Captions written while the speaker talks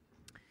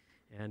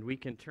And we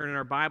can turn in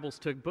our Bibles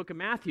to the book of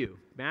Matthew.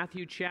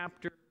 Matthew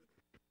chapter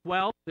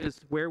 12 is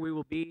where we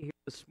will be here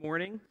this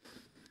morning.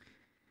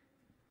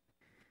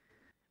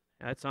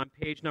 That's on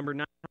page number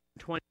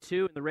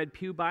 922 in the Red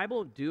Pew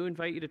Bible. I do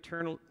invite you to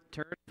turn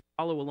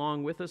follow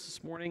along with us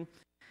this morning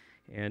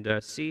and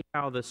see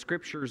how the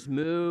Scriptures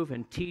move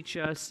and teach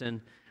us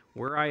and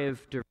where I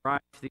have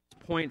derived these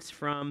points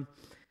from.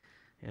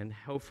 And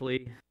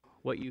hopefully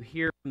what you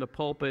hear from the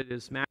pulpit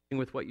is matching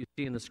with what you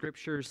see in the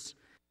Scriptures.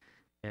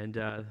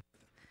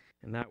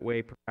 And that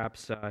way,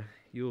 perhaps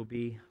you will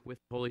be with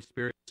the Holy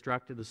Spirit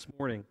instructed this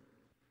morning.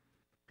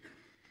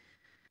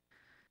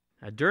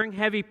 During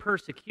heavy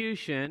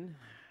persecution,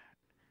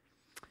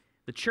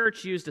 the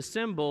church used a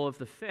symbol of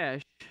the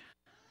fish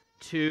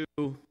to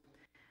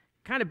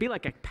kind of be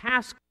like a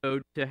passcode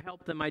to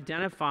help them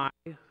identify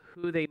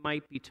who they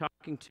might be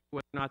talking to,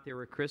 whether or not they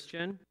were a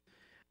Christian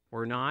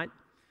or not.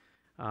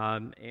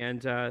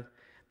 The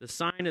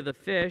sign of the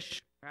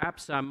fish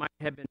perhaps might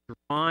have been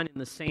drawn in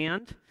the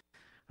sand.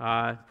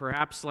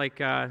 Perhaps like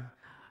a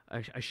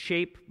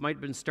shape might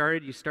have been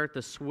started. You start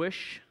the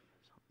swish.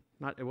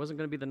 It wasn't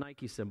going to be the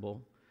Nike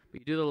symbol, but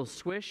you do the little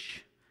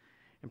swish.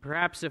 And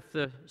perhaps if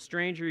the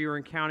stranger you were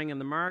encountering in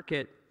the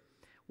market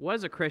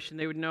was a Christian,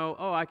 they would know,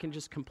 oh, I can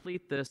just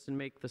complete this and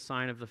make the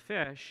sign of the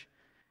fish.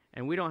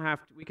 And we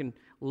can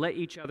let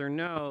each other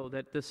know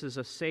that this is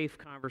a safe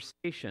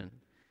conversation.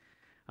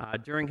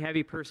 During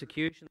heavy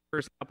persecution, the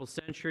first couple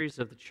centuries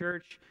of the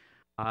church,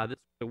 this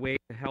was a way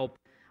to help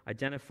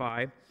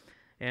identify.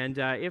 And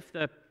if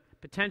the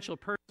potential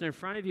person in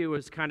front of you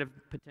was kind of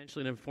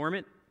potentially an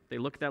informant, they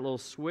look at that little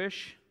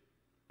swish,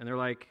 and they're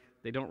like,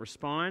 they don't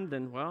respond,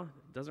 then, well,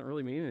 it doesn't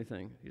really mean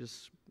anything. You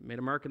just made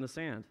a mark in the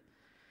sand.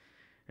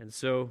 And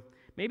so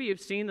maybe you've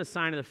seen the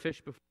sign of the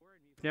fish before,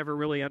 and you've never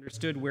really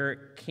understood where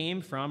it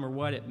came from or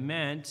what it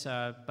meant.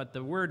 But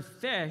the word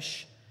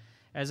fish,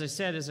 as I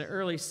said, is an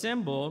early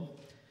symbol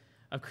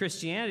of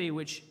Christianity,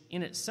 which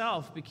in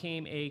itself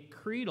became a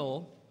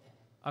creedal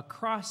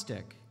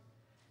acrostic.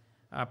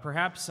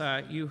 Perhaps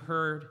you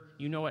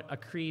know what a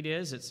creed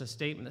is. It's a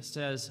statement that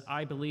says,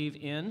 I believe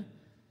in.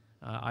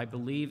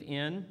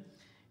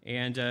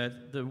 And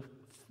the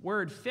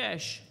word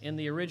fish in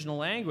the original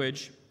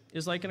language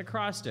is like an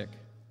acrostic.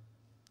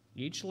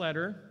 Each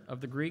letter of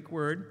the Greek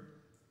word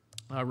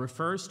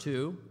refers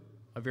to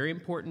a very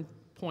important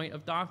point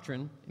of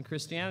doctrine in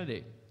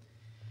Christianity.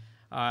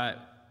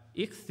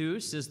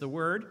 Ichthus is the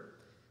word.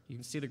 You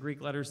can see the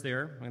Greek letters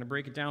there. I'm going to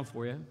break it down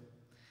for you.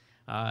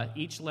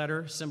 Each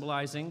letter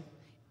symbolizing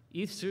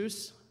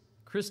Ichthus,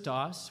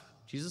 Christos,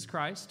 Jesus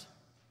Christ,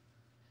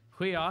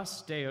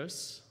 Huios,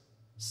 Deus,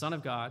 Son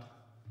of God,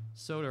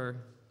 Soter,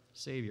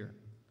 Savior.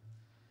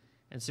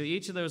 And so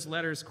each of those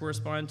letters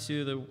correspond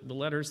to the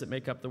letters that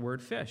make up the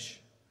word fish.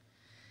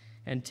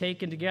 And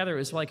taken together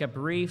is like a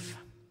brief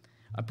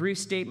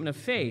statement of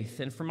faith.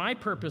 And for my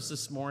purpose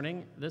this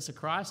morning, this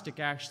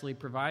acrostic actually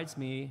provides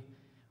me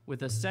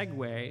with a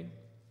segue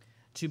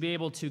to be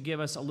able to give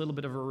us a little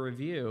bit of a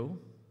review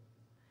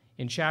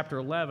in chapter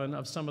 11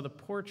 of some of the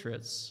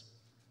portraits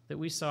that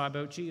we saw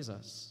about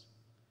Jesus.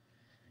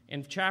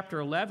 In chapter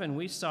 11,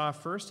 we saw,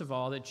 first of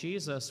all, that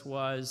Jesus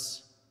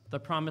was the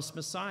promised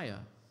Messiah,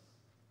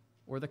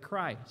 or the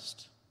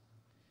Christ.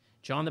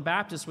 John the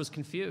Baptist was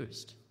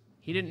confused.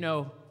 He didn't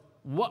know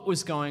what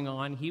was going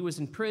on. He was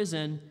in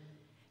prison,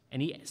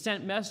 and he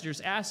sent messengers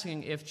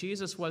asking if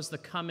Jesus was the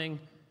coming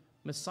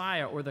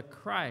Messiah or the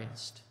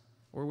Christ,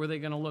 or were they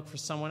going to look for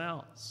someone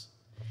else?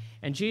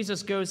 And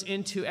Jesus goes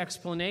into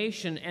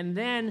explanation and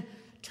then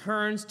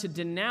turns to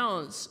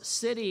denounce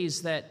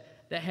cities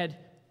that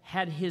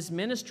had his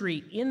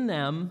ministry in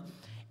them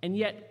and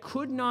yet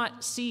could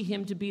not see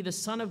him to be the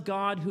Son of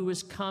God who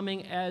was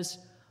coming as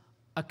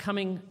a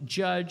coming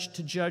judge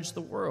to judge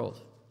the world.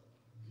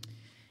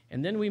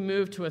 And then we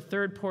move to a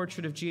third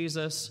portrait of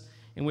Jesus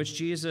in which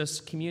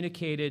Jesus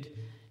communicated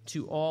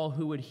to all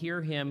who would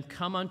hear him,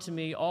 "Come unto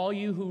me, all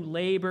you who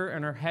labor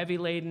and are heavy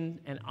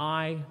laden, and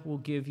I will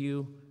give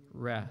you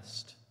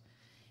rest."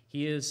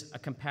 He is a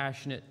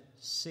compassionate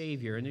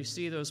Savior. And you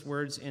see those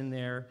words in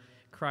there,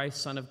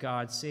 Christ, Son of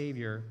God,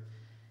 Savior.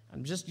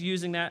 I'm just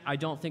using that. I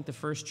don't think the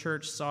first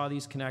church saw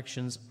these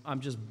connections.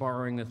 I'm just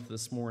borrowing it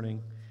this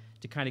morning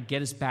to kind of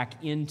get us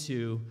back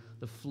into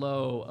the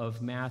flow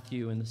of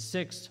Matthew and the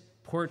 6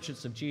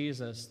 portraits of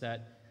Jesus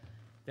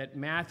that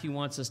Matthew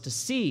wants us to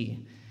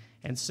see.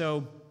 And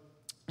so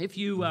if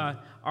you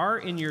are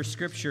in your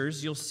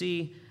scriptures, you'll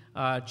see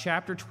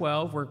chapter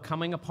 12, we're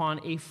coming upon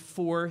a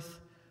 4th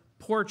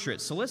portrait.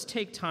 So let's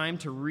take time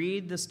to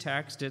read this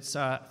text. It's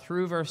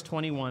through verse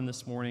 21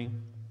 this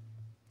morning.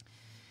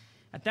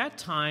 At that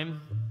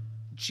time,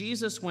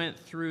 Jesus went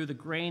through the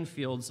grain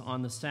fields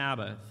on the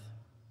Sabbath.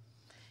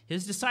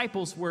 His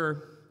disciples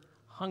were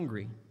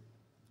hungry,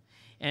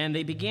 and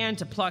they began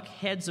to pluck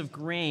heads of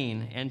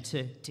grain and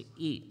to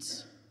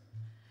eat.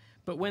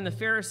 But when the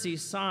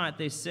Pharisees saw it,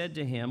 they said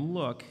to him,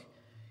 "Look,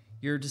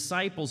 your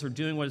disciples are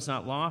doing what is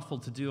not lawful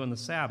to do on the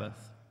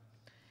Sabbath."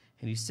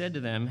 And he said to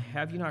them,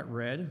 "Have you not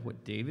read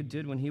what David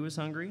did when he was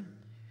hungry,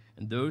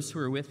 and those who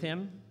were with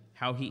him,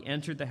 how he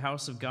entered the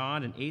house of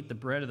God and ate the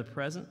bread of the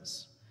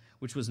presence,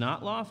 which was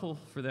not lawful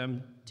for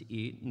them to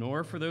eat,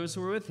 nor for those who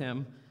were with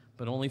him,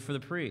 but only for the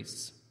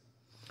priests?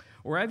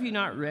 Or have you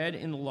not read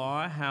in the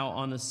law how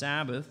on the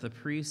Sabbath the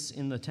priests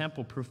in the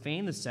temple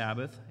profane the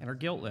Sabbath and are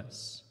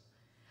guiltless?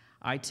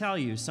 I tell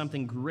you,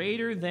 something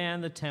greater than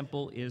the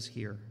temple is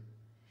here.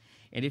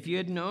 And if you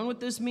had known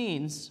what this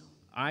means,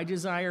 I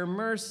desire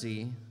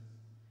mercy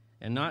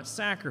and not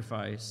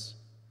sacrifice,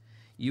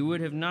 you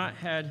would have not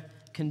had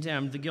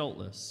condemned the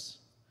guiltless.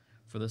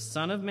 For the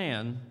Son of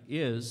Man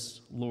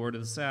is Lord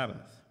of the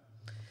Sabbath.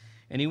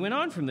 And he went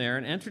on from there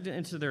and entered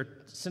into their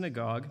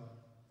synagogue,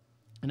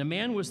 and a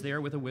man was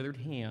there with a withered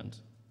hand.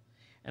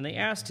 And they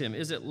asked him,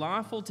 is it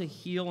lawful to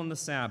heal on the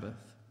Sabbath?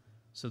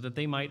 So that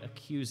they might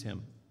accuse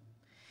him.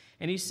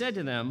 And he said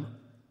to them,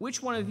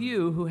 which one of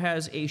you who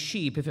has a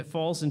sheep, if it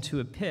falls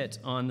into a pit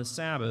on the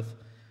Sabbath,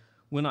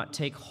 will not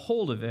take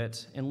hold of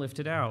it and lift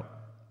it out?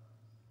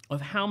 Of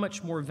how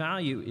much more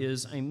value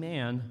is a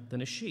man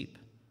than a sheep?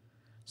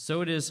 So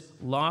it is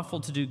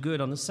lawful to do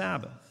good on the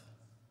Sabbath.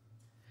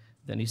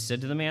 Then he said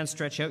to the man,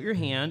 stretch out your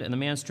hand, and the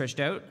man stretched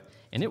out,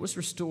 and it was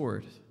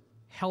restored,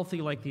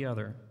 healthy like the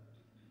other.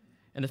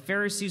 And the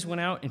Pharisees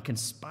went out and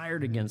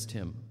conspired against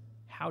him,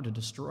 how to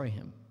destroy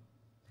him.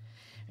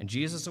 And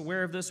Jesus,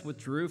 aware of this,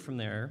 withdrew from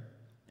there,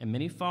 and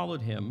many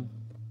followed him,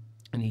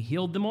 and he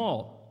healed them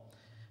all,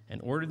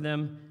 and ordered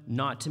them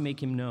not to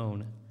make him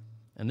known.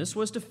 And this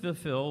was to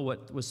fulfill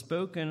what was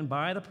spoken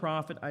by the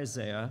prophet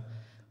Isaiah,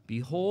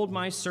 behold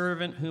my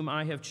servant whom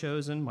I have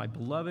chosen, my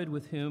beloved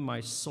with whom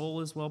my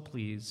soul is well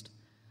pleased.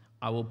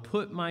 I will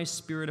put my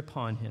spirit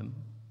upon him,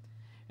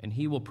 and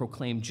he will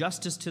proclaim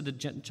justice to the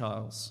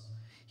Gentiles.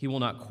 He will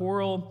not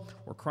quarrel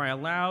or cry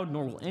aloud,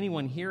 nor will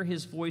anyone hear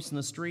his voice in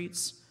the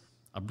streets.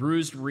 A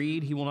bruised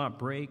reed he will not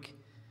break,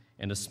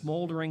 and a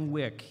smoldering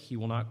wick he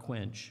will not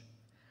quench,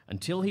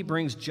 until he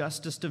brings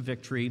justice to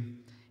victory,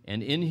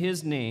 and in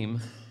his name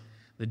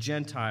the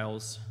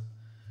Gentiles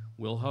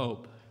will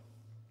hope.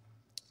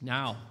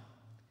 Now,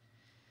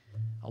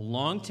 a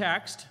long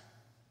text,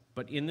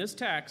 but in this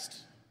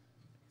text,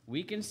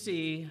 we can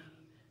see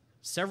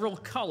several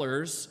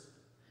colors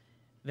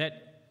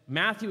that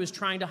Matthew is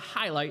trying to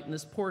highlight in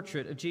this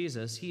portrait of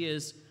Jesus. He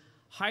is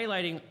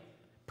highlighting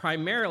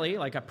primarily,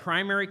 like a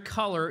primary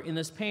color in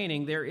this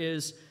painting, there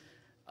is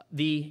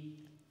the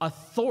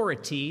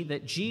authority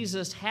that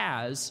Jesus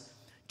has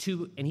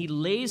to, and he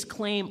lays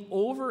claim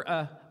over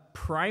a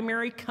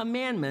primary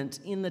commandment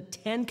in the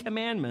 10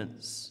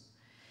 Commandments.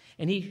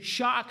 And he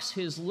shocks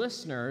his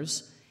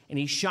listeners, and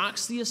he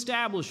shocks the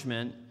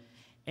establishment,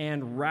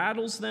 and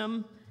rattles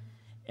them.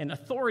 And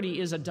authority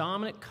is a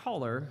dominant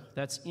color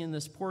that's in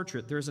this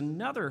portrait. There's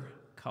another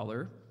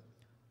color,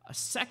 a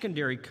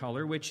secondary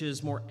color, which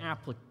is more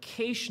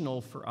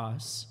applicational for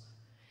us,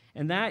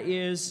 and that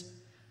is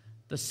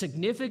the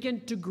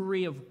significant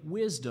degree of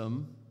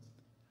wisdom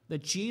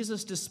that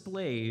Jesus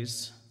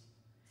displays.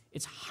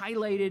 It's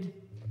highlighted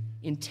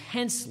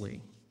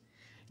intensely.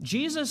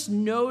 Jesus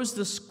knows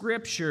the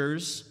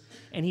Scriptures,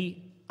 and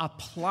he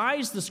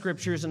applies the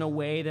Scriptures in a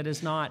way that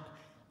is not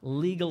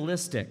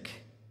legalistic.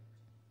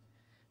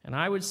 And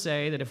I would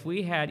say that if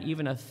we had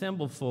even a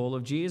thimbleful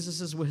of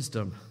Jesus'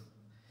 wisdom,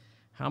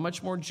 how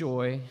much more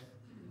joy,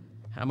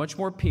 how much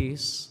more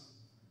peace,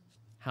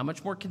 how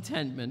much more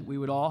contentment we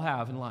would all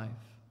have in life.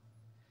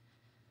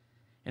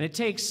 And it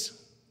takes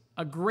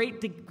a great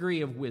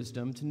degree of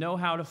wisdom to know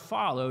how to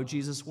follow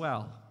Jesus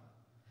well.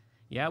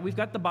 Yeah, we've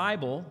got the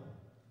Bible,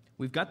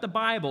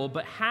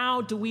 but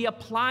how do we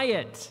apply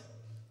it?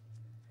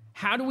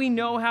 How do we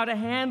know how to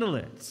handle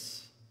it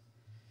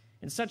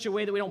in such a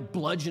way that we don't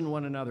bludgeon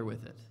one another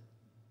with it?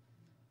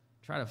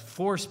 Try to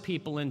force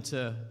people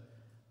into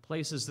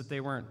places that they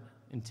weren't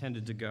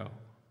intended to go.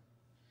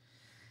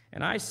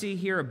 And I see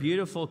here a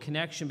beautiful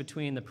connection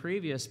between the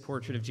previous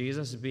portrait of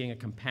Jesus as being a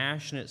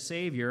compassionate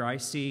Savior. I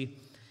see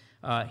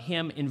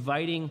him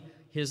inviting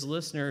his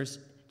listeners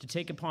to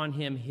take upon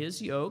him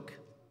his yoke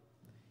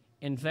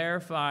and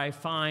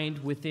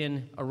find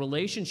within a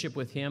relationship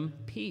with him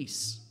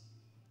peace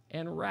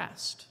and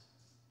rest.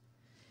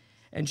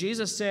 And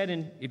Jesus said,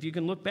 and if you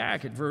can look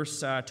back at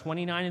verse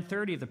 29 and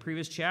 30 of the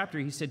previous chapter,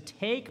 he said,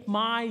 take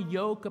my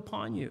yoke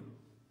upon you.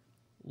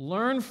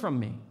 Learn from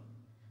me,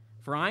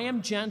 for I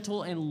am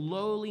gentle and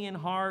lowly in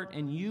heart,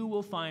 and you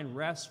will find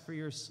rest for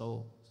your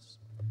souls.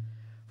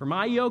 For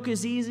my yoke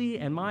is easy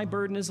and my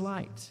burden is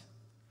light.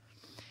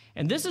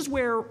 And this is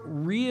where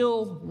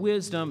real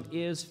wisdom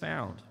is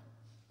found.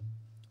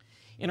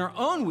 In our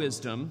own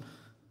wisdom,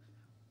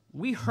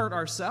 we hurt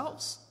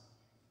ourselves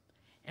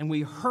and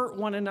we hurt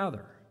one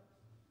another.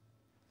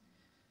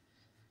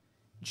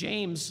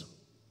 James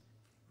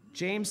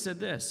said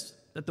this,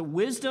 that the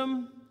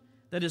wisdom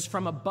that is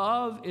from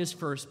above is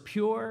first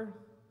pure,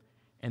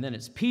 and then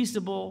it's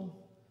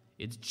peaceable,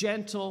 it's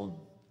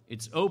gentle,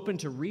 it's open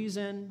to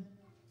reason,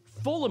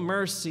 full of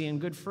mercy and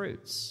good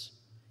fruits,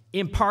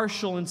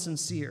 impartial and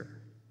sincere.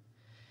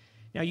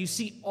 Now you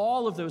see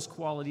all of those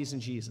qualities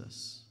in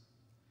Jesus.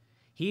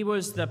 He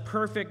was the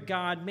perfect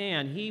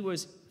God-man. He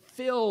was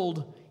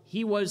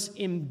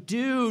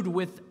endued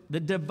with the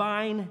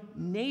divine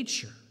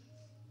nature.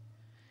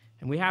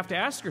 And we have to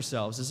ask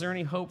ourselves, is there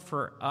any hope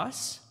for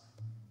us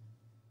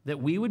that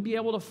we would be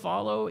able to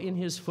follow in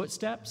his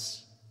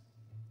footsteps?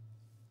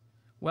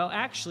 Well,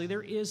 actually,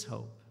 there is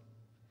hope.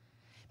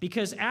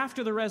 Because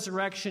after the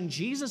resurrection,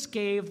 Jesus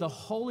gave the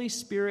Holy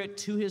Spirit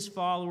to his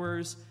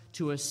followers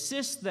to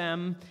assist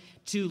them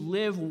to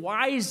live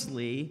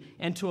wisely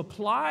and to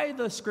apply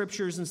the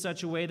scriptures in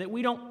such a way that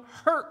we don't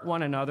hurt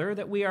one another,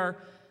 that we are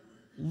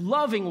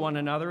loving one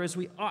another as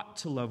we ought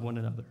to love one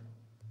another.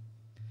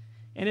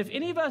 And if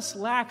any of us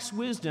lacks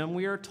wisdom,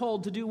 we are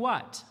told to do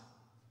what?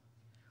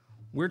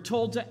 We're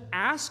told to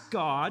ask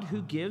God,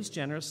 who gives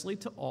generously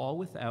to all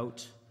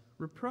without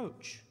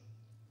reproach,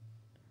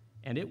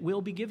 and it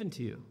will be given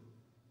to you.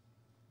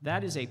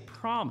 That is a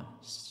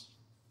promise.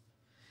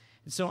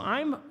 And so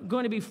I'm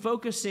going to be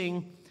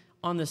focusing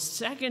on the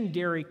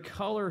secondary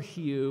color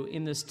hue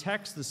in this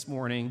text this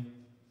morning.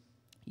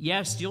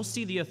 Yes, you'll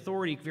see the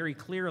authority very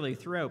clearly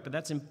throughout, but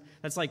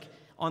that's like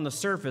on the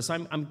surface.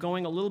 I'm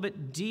going a little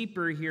bit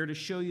deeper here to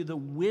show you the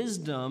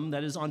wisdom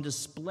that is on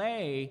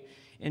display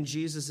in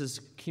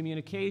Jesus'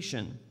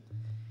 communication.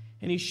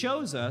 And he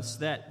shows us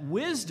that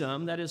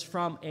wisdom that is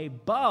from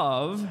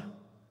above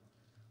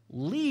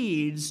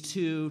leads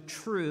to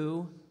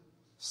true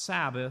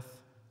Sabbath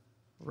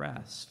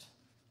rest.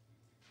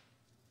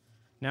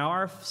 Now,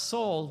 our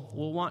soul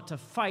will want to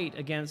fight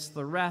against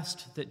the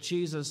rest that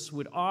Jesus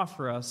would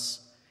offer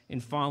us in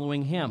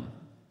following him.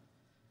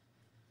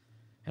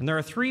 And there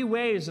are three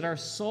ways that our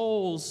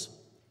souls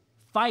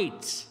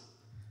fight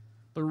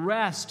the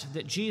rest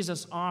that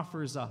Jesus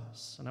offers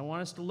us. And I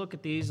want us to look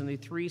at these in the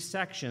three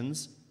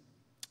sections.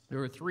 There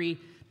were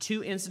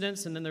two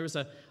incidents, and then there was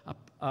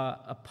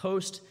a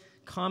post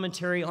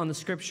commentary on the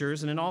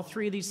scriptures. And in all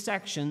three of these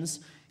sections,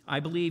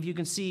 I believe you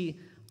can see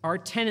our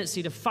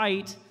tendency to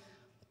fight,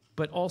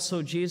 but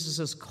also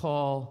Jesus'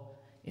 call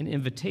and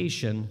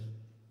invitation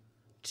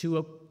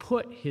to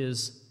put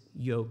his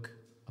yoke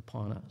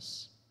upon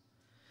us.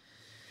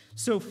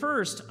 So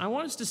first, I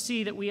want us to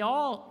see that we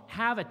all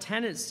have a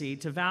tendency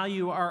to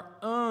value our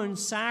own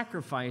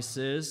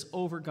sacrifices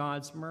over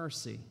God's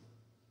mercy.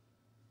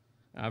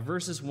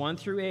 Verses 1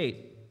 through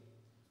 8,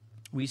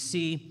 we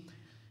see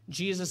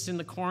Jesus in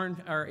the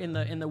corn or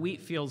in the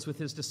wheat fields with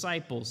his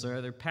disciples.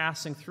 They're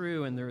passing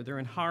through and they're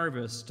in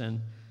harvest.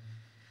 And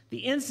the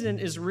incident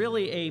is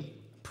really a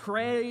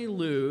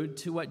prelude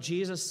to what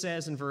Jesus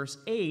says in verse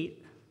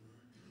 8.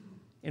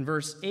 In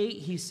verse 8,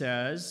 he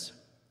says,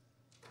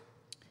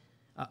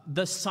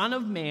 the Son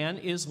of Man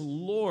is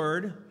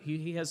Lord.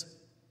 He has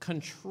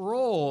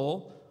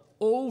control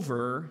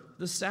over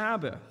the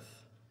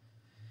Sabbath.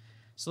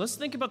 So let's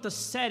think about the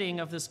setting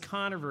of this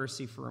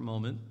controversy for a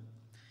moment.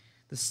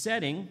 The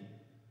setting,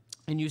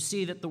 and you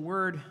see that the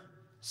word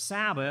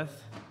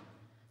Sabbath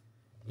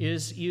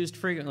is used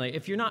frequently.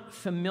 If you're not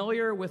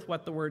familiar with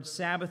what the word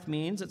Sabbath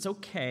means, it's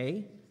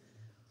okay,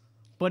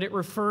 but it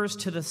refers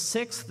to the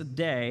sixth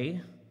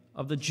day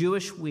of the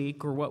Jewish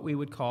week, or what we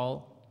would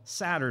call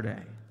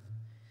Saturday.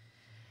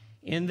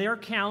 In their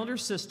calendar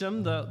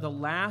system, the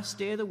last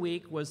day of the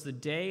week was the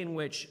day in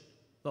which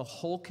the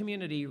whole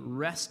community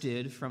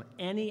rested from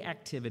any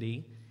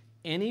activity,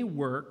 any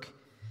work,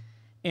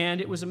 and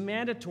it was a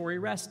mandatory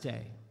rest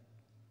day.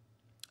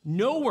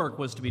 No work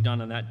was to be done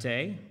on that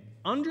day,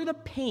 under the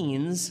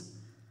pains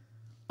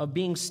of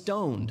being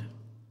stoned.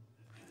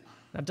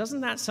 Now,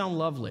 doesn't that sound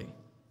lovely?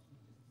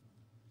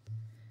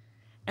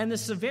 And the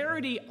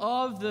severity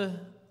of the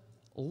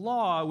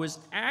law was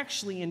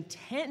actually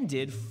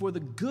intended for the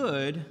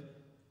good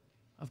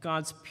of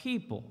God's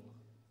people.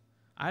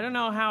 I don't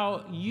know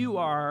how you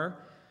are,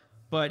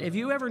 but have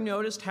you ever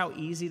noticed how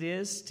easy it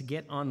is to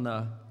get on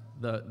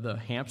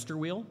the hamster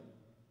wheel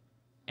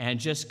and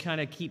just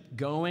kind of keep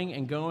going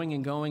and going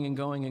and going and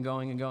going and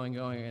going and going and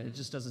going, and it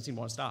just doesn't seem to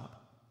want to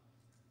stop?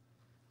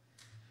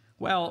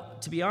 Well,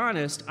 to be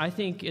honest, I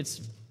think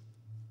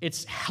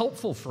it's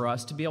helpful for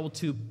us to be able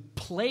to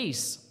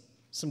place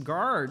some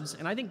guards,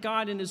 and I think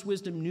God in his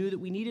wisdom knew that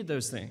we needed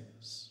those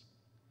things.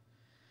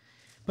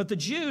 But the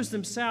Jews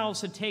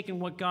themselves had taken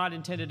what God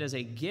intended as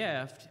a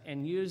gift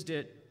and used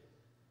it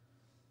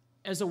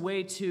as a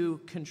way to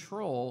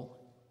control.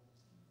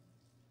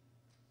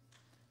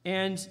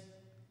 And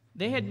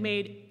they had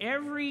made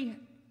every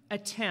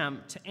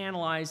attempt to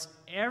analyze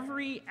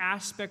every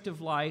aspect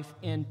of life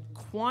and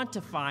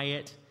quantify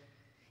it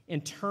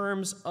in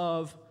terms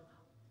of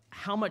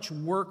how much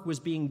work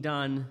was being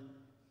done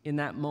in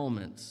that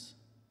moment.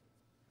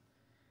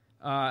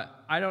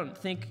 I don't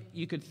think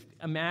you could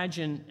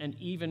imagine an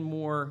even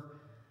more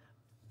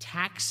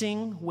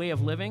taxing way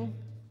of living.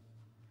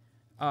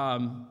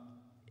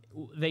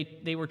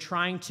 They were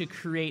trying to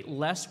create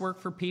less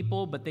work for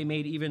people, but they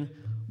made even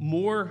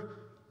more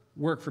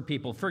work for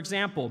people. For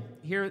example,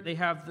 here they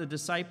have the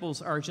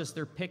disciples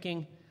they're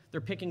picking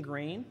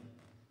grain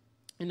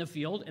in the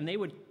field, and they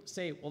would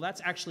say, well, that's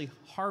actually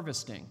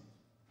harvesting.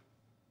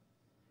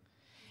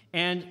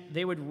 And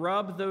they would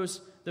rub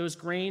those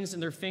grains in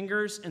their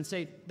fingers and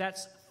say,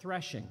 that's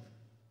threshing.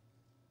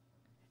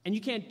 And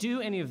you can't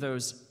do any of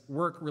those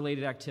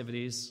work-related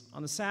activities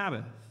on the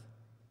Sabbath.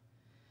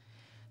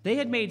 They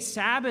had made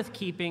Sabbath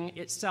keeping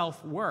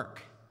itself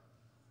work.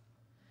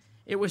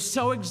 It was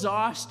so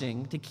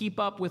exhausting to keep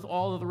up with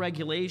all of the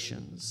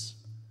regulations.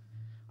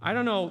 I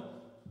don't know,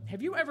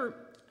 have you ever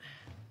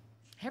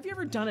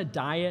done a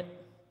diet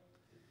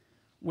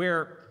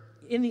where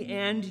in the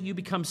end you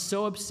become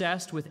so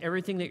obsessed with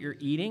everything that you're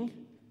eating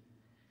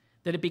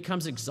that it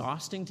becomes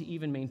exhausting to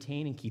even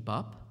maintain and keep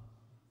up?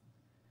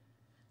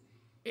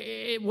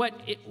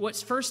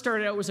 What first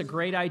started out was a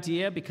great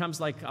idea becomes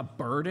like a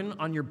burden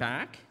on your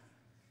back.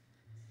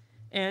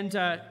 And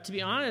to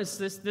be honest,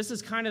 this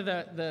is kind of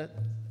the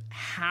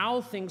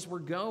how things were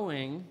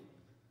going.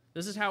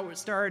 This is how it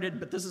started,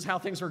 but this is how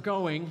things were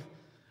going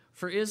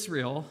for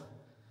Israel.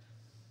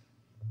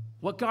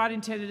 What God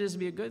intended as to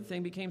be a good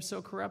thing became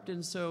so corrupted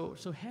and so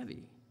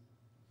heavy.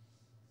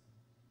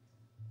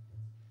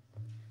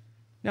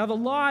 Now, the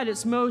law at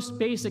its most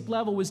basic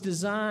level was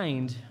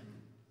designed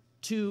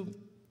to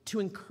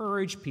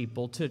encourage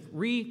people to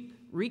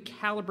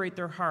recalibrate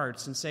their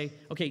hearts and say,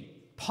 okay,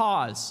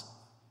 pause,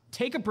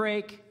 take a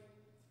break,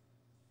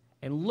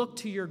 and look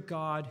to your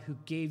God who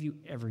gave you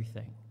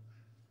everything.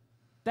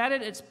 That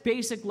at its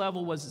basic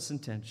level was its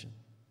intention.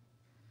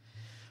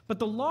 But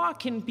the law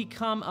can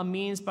become a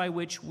means by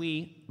which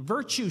we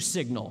virtue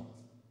signal,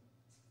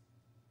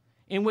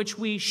 in which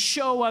we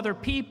show other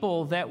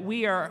people that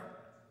we're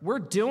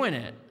doing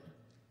it.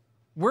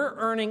 We're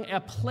earning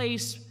a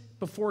place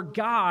before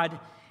God,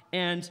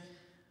 and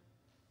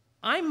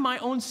I'm my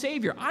own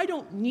Savior. I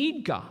don't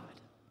need God.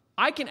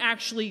 I can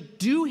actually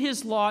do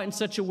His law in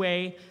such a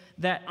way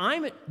that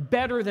I'm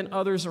better than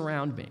others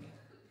around me.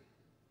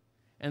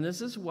 And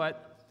this is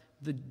what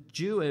the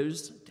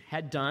Jews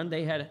had done.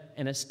 They had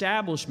an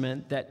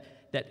establishment that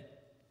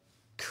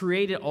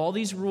created all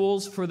these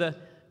rules for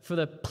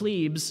the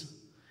plebes,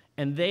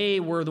 and they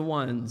were the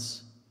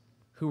ones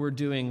who were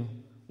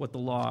doing what the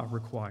law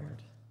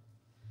required.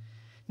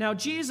 Now,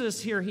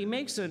 Jesus here, he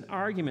makes an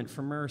argument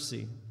for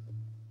mercy.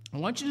 I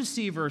want you to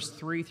see verse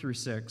 3 through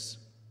 6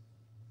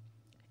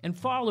 and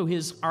follow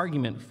his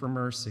argument for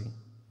mercy.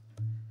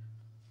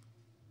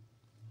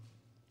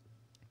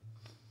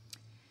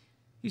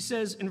 He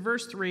says in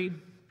verse 3,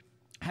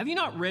 "Have you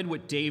not read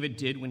what David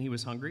did when he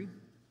was hungry?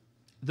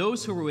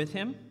 Those who were with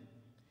him,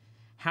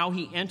 how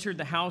he entered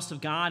the house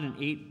of God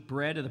and ate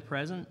bread of the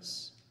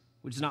presence,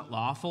 which is not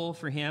lawful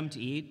for him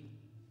to eat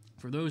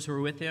for those who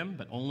are with him,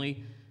 but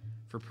only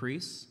for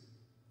priests?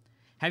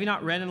 Have you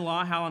not read in the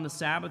law how on the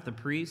Sabbath the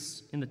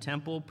priests in the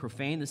temple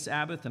profane the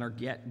Sabbath and are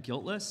yet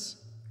guiltless?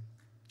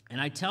 And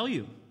I tell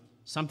you,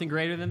 something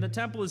greater than the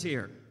temple is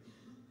here."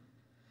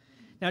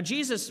 Now,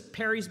 Jesus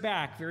parries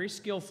back very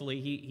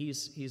skillfully.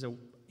 He's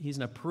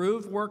an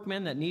approved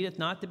workman that needeth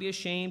not to be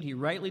ashamed. He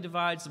rightly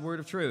divides the word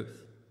of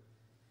truth.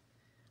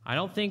 I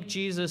don't think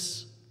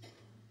Jesus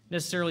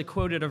necessarily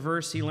quoted a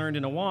verse he learned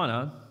in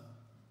Awana,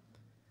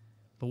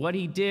 but what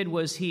he did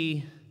was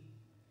he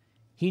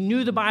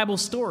knew the Bible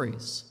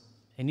stories,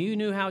 and he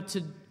knew how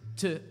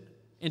to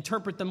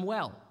interpret them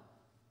well.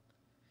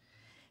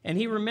 And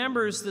he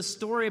remembers the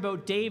story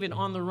about David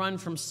on the run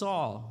from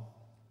Saul.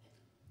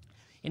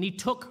 And he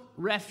took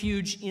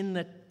refuge in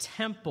the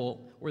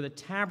temple, or the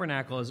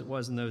tabernacle as it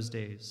was in those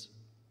days.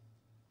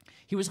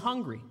 He was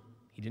hungry.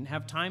 He didn't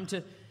have time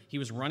he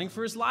was running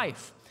for his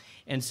life.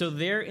 And so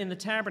there in the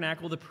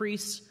tabernacle, the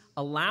priests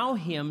allow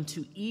him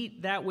to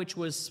eat that which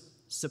was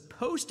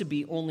supposed to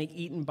be only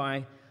eaten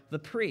by the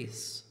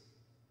priests.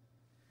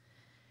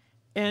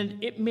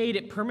 And it made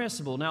it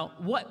permissible. Now,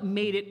 what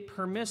made it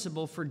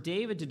permissible for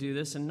David to do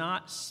this and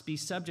not be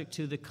subject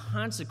to the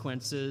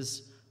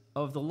consequences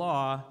of the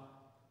law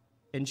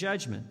and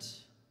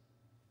judgment?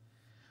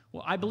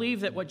 Well, I believe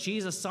that what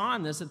Jesus saw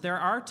in this, that there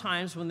are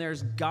times when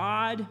there's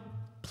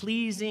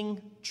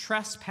God-pleasing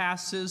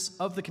trespasses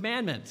of the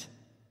commandment.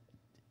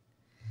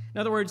 In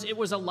other words, it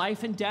was a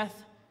life and death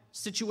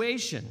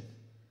situation.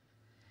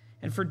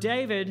 And for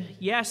David,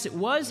 yes, it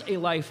was a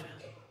life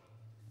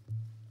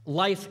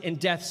and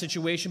death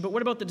situation, but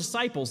what about the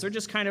disciples? They're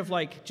just kind of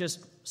like just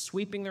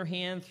sweeping their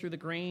hand through the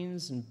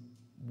grains, and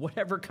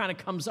whatever kind of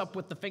comes up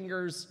with the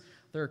fingers,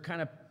 they're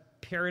kind of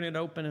tearing it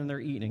open and they're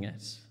eating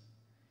it.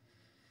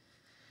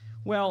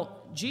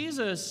 Well,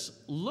 Jesus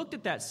looked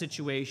at that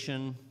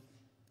situation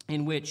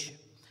in which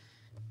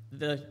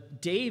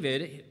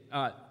David,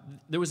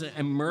 there was an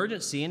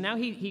emergency, and now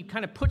he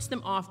kind of puts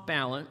them off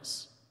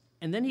balance,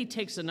 and then he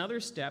takes another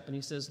step and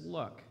he says,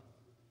 look,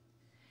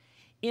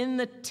 in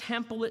the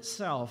temple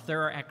itself,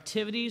 there are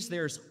activities,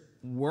 there's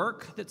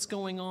work that's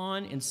going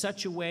on in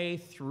such a way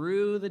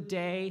through the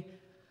day,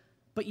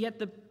 but yet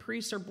the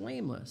priests are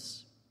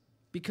blameless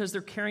because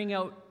they're carrying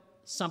out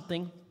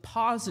something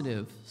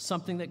positive,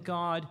 something that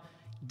God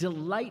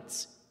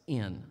delights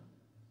in.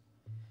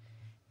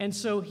 And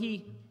so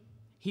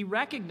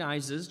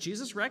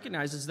Jesus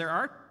recognizes there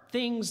are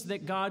things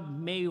that God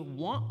may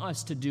want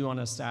us to do on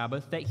a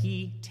Sabbath that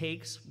he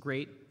takes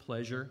great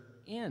pleasure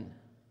in.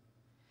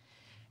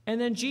 And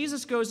then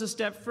Jesus goes a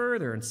step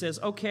further and says,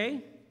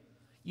 okay,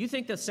 you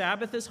think the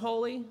Sabbath is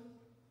holy?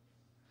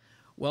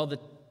 Well, the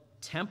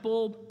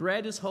temple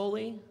bread is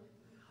holy,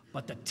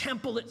 but the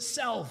temple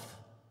itself,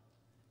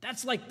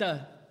 that's like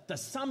the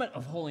summit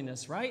of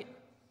holiness, right?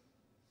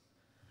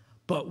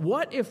 But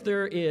what if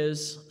there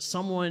is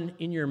someone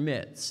in your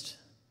midst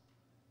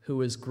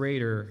who is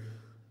greater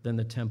than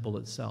the temple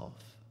itself?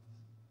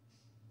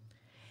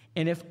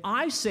 And if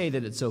I say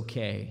that it's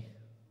okay,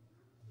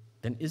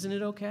 then isn't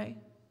it okay?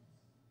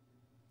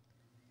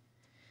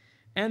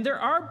 And there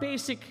are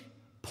basic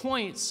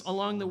points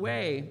along the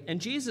way, and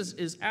Jesus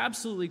is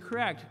absolutely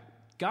correct.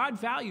 God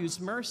values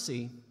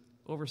mercy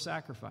over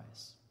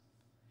sacrifice.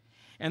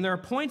 And there are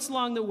points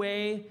along the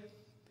way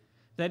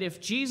that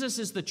if Jesus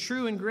is the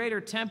true and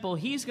greater temple,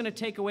 he's going to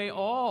take away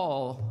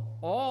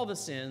all the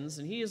sins,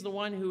 and he is the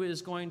one who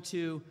is going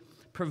to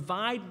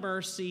provide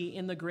mercy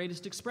in the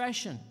greatest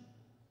expression.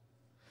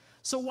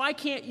 So why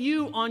can't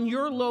you, on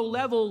your low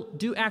level,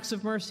 do acts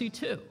of mercy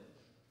too?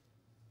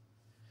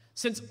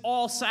 Since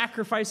all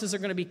sacrifices are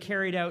going to be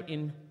carried out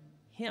in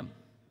him.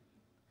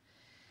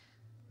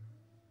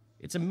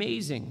 It's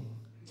amazing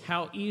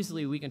how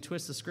easily we can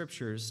twist the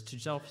scriptures to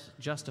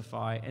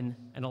self-justify and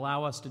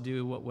allow us to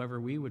do whatever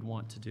we would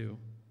want to do.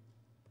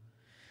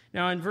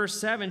 Now, in verse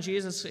 7,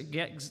 Jesus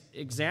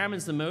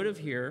examines the motive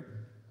here,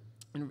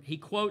 and he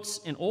quotes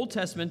an Old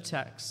Testament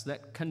text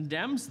that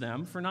condemns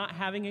them for not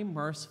having a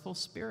merciful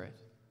spirit.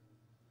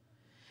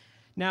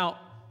 Now,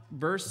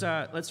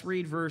 let's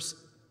read verse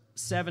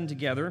 7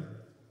 together.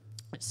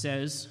 It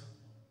says,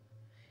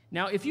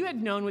 "Now, if you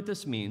had known what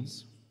this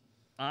means,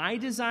 'I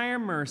desire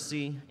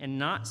mercy and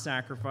not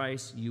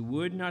sacrifice,' you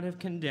would not have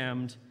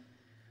condemned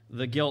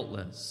the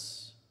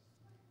guiltless."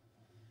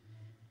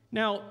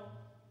 Now,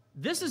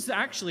 this is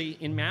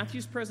actually, in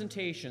Matthew's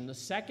presentation, the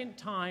second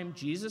time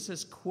Jesus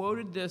has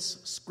quoted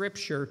this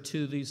scripture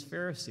to these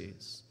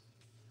Pharisees.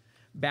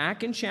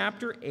 Back in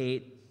chapter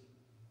 8,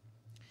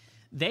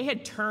 they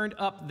had turned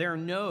up their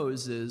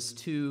noses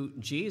to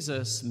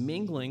Jesus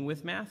mingling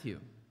with Matthew.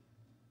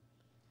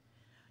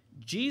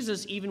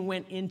 Jesus even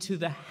went into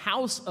the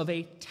house of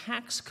a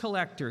tax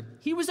collector.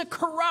 He was a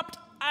corrupt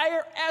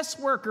IRS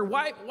worker.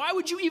 Why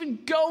would you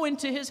even go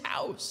into his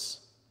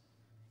house?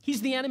 He's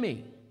the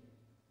enemy.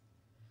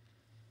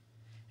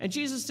 And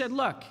Jesus said,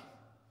 look,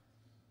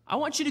 I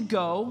want you to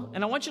go,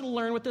 and I want you to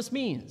learn what this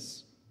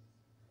means.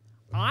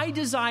 I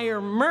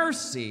desire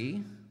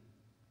mercy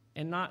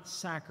and not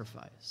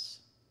sacrifice.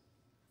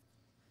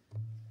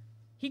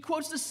 He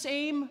quotes the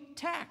same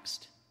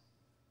text.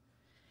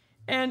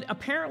 And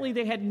apparently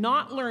they had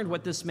not learned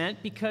what this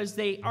meant because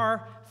they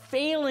are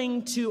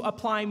failing to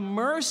apply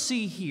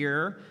mercy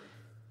here.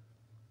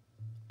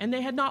 And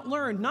they had not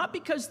learned, not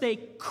because they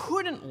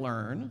couldn't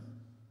learn,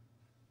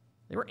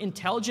 they were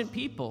intelligent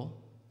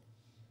people,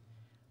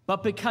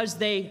 but because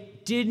they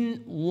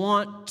didn't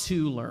want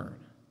to learn.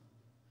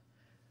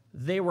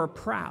 They were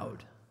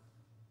proud,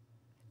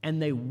 and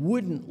they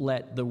wouldn't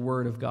let the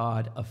word of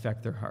God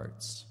affect their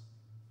hearts.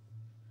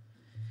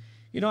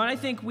 You know, and I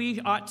think we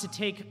ought to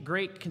take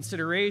great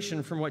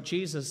consideration from what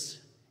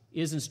Jesus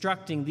is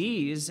instructing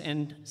these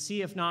and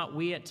see if not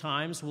we at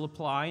times will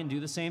apply and do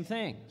the same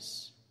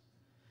things.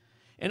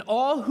 And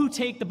all who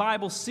take the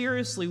Bible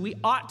seriously, we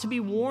ought to be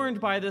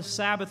warned by this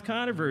Sabbath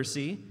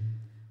controversy,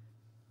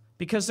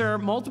 because there are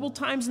multiple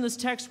times in this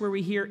text where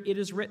we hear, "It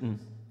is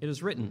written, it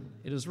is written,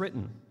 it is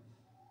written."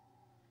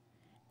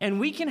 And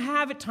we can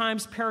have at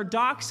times,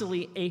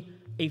 paradoxically,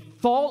 a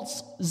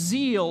false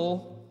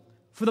zeal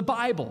for the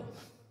Bible.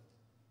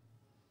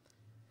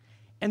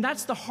 And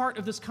that's the heart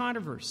of this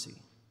controversy.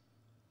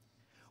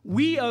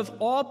 We, of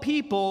all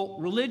people,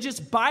 religious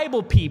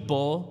Bible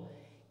people,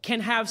 can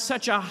have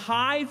such a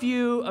high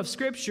view of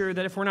Scripture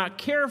that if we're not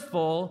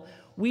careful,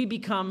 we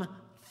become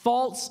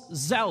false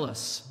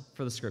zealous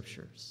for the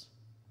Scriptures.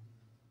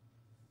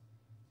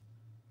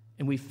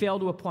 And we fail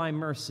to apply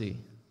mercy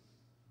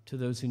to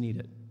those who need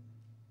it.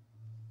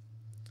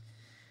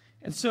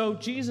 And so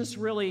Jesus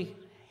really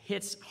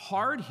hits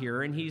hard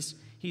here, and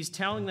he's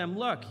telling them,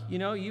 look, you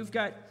know, you've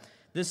got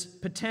this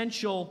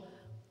potential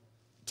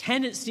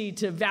tendency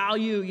to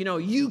value,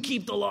 you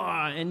keep the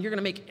law, and you're going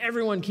to make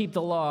everyone keep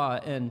the law,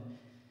 and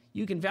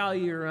you can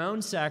value your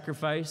own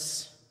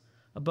sacrifice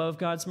above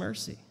God's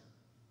mercy.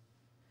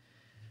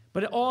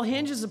 But it all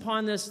hinges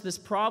upon this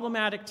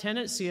problematic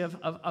tendency of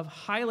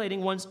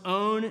highlighting one's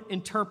own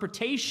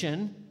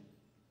interpretation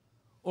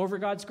over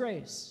God's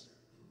grace.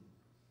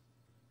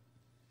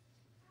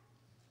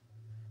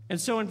 And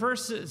so in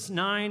verses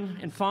 9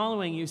 and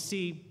following, you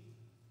see,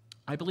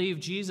 I believe,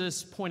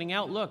 Jesus pointing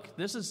out, look,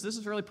 this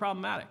is really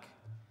problematic.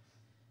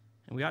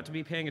 And we ought to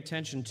be paying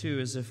attention, too,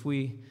 as if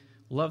we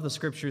love the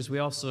Scriptures, we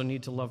also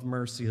need to love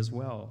mercy as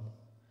well.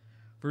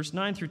 Verse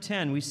 9 through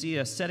 10, we see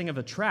a setting of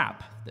a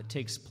trap that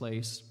takes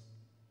place.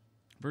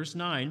 Verse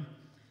 9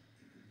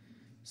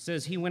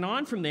 says, "He went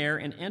on from there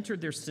and entered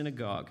their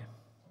synagogue.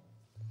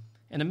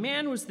 And a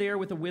man was there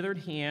with a withered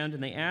hand,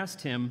 and they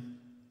asked him,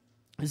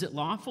 'Is it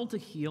lawful to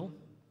heal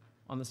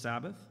on the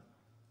Sabbath?'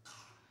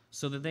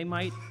 So that they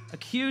might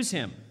accuse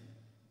him.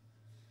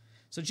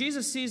 So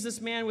Jesus sees this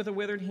man with a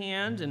withered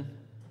hand, and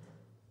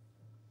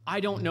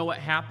I don't know what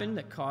happened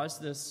that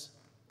caused this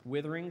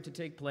withering to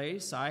take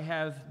place. I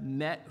have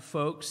met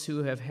folks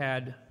who have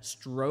had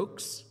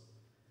strokes,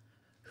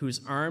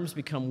 whose arms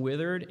become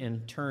withered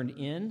and turned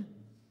in.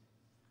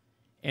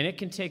 And it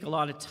can take a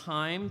lot of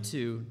time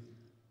to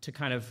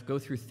kind of go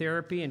through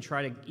therapy and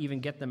try to even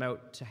get them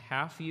out to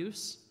half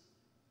use.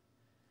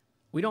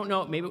 We don't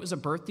know. Maybe it was a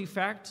birth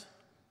defect.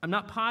 I'm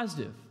not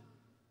positive.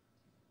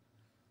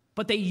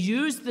 But they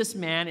used this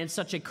man in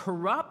such a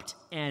corrupt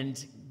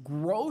and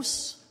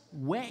gross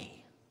way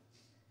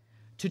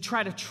to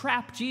try to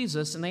trap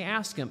Jesus, and they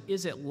asked him,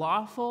 is it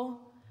lawful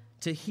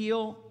to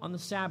heal on the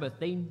Sabbath?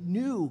 They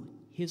knew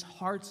his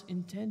heart's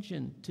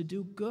intention to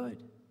do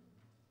good.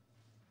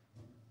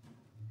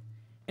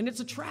 And it's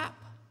a trap.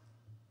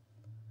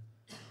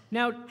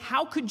 Now,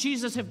 how could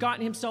Jesus have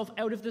gotten himself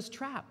out of this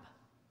trap?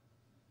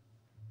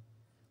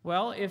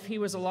 Well, if he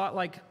was a lot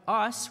like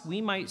us,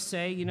 we might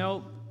say,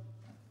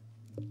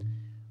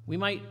 we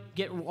might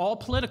get all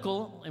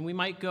political and we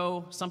might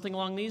go something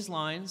along these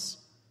lines.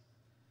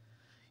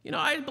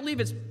 I believe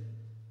it's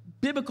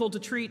biblical to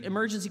treat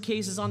emergency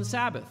cases on the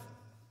Sabbath.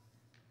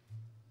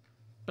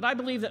 But I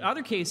believe that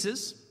other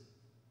cases,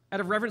 out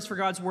of reverence for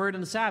God's word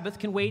and the Sabbath,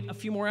 can wait a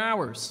few more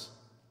hours.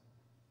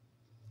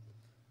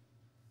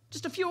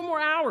 Just a few more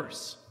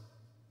hours.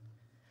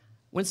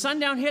 When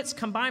sundown hits,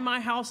 come by my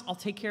house, I'll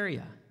take care of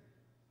you.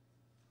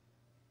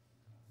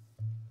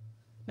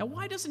 Now,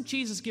 why doesn't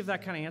Jesus give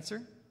that kind of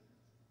answer?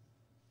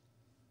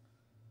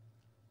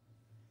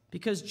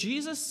 Because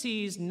Jesus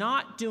sees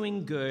not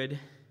doing good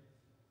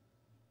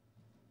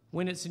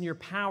when it's in your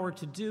power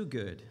to do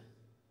good,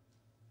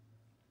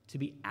 to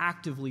be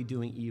actively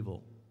doing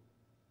evil.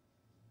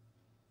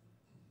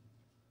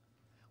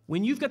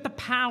 When you've got the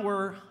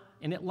power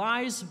and it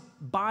lies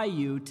by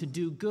you to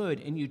do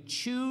good and you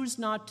choose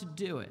not to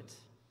do it,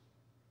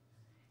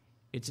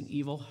 it's an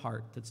evil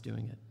heart that's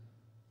doing it.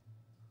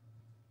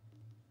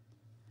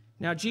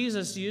 Now,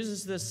 Jesus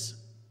uses this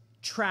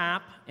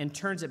trap and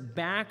turns it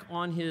back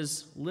on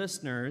his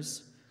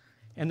listeners,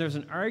 and there's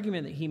an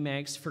argument that he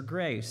makes for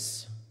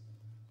grace.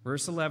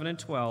 Verse 11 and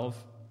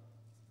 12,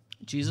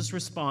 Jesus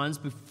responds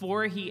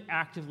before he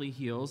actively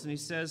heals, and he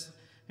says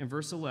in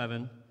verse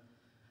 11,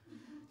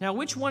 now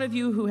which one of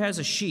you who has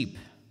a sheep,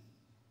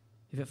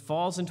 if it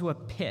falls into a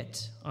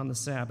pit on the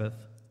Sabbath,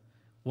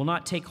 will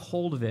not take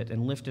hold of it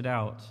and lift it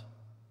out?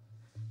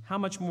 How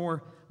much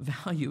more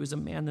value is a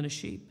man than a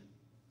sheep?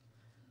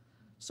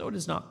 So it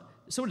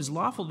is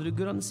lawful to do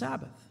good on the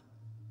Sabbath.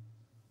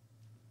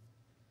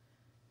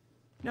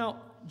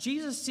 Now,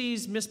 Jesus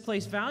sees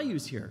misplaced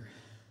values here.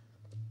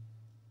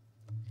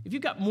 If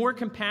you've got more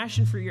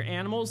compassion for your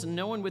animals, and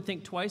no one would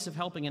think twice of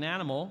helping an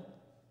animal,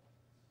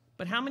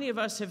 but how many of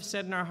us have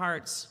said in our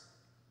hearts,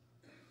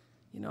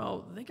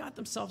 they got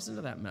themselves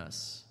into that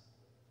mess.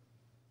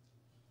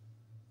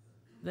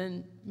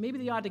 Then maybe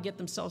they ought to get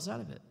themselves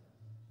out of it.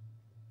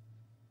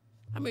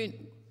 I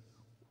mean,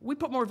 we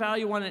put more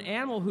value on an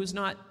animal who's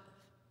not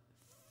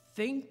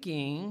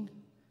thinking,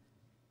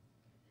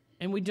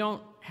 and we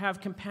don't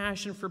have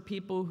compassion for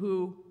people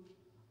who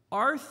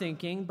are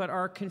thinking but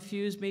are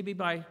confused maybe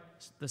by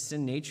the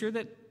sin nature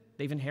that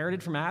they've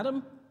inherited from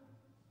Adam.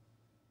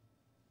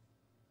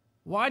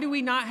 Why do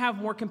we not have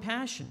more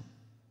compassion?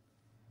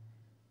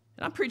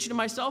 And I'm preaching to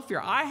myself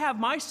here. I have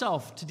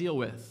myself to deal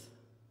with.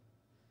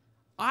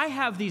 I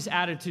have these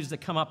attitudes that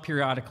come up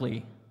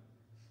periodically.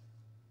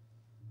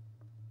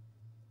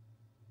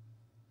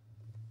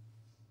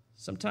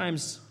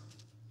 Sometimes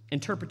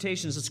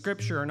interpretations of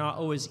Scripture are not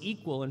always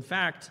equal. In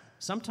fact,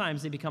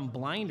 sometimes they become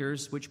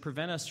blinders which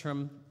prevent us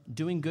from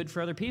doing good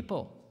for other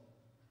people.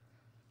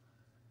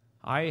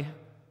 I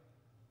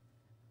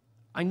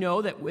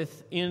know that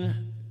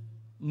within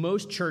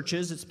most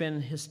churches, it's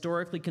been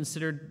historically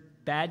considered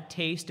bad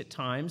taste at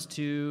times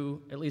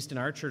to, at least in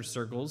our church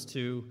circles,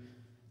 to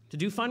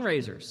do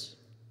fundraisers.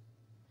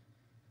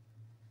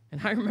 And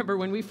I remember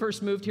when we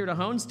first moved here to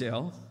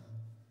Honesdale,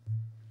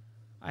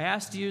 I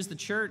asked to use the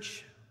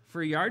church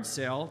for a yard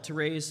sale to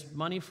raise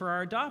money for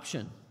our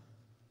adoption.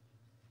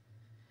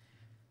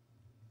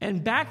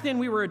 And back then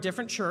we were a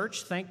different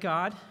church, thank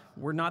God.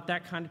 We're not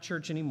that kind of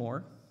church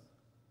anymore.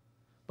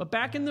 But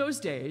back in those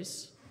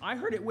days, I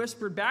heard it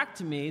whispered back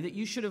to me that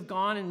you should have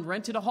gone and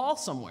rented a hall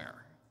somewhere,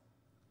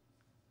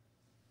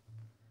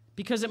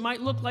 because it might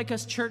look like a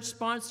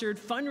church-sponsored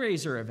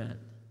fundraiser event.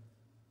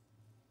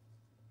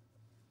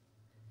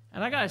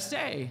 And I got to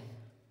say,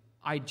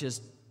 I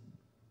just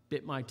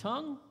bit my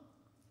tongue.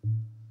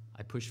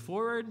 I pushed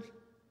forward.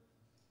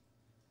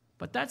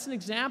 But that's an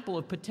example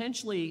of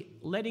potentially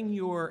letting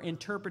your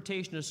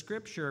interpretation of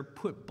Scripture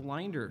put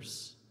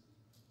blinders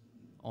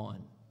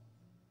on.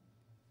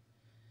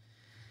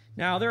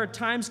 Now, there are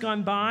times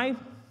gone by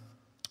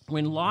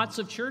when lots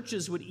of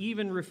churches would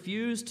even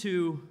refuse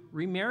to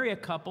remarry a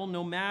couple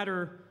no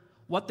matter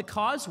what the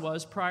cause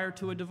was prior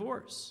to a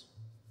divorce.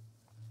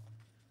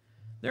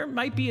 There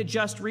might be a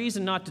just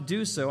reason not to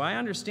do so, I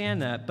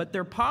understand that, but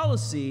their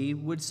policy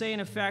would say, in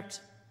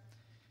effect,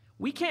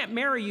 we can't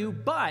marry you,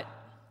 but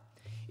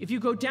if you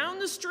go down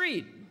the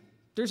street,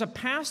 there's a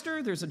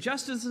pastor, there's a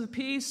justice of the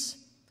peace,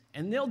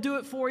 and they'll do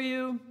it for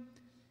you,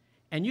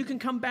 and you can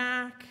come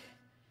back,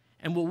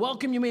 and we'll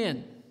welcome you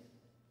in.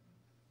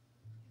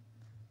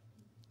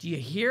 Do you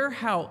hear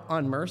how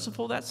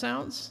unmerciful that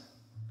sounds?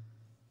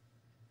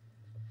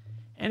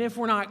 And if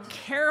we're not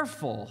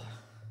careful,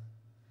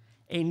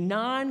 a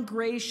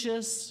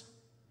non-gracious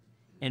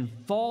and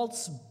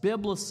false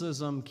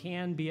biblicism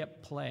can be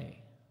at play.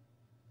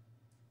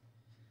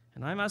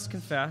 And I must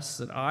confess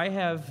that I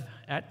have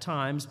at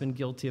times been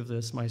guilty of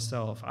this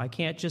myself. I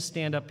can't just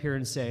stand up here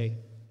and say,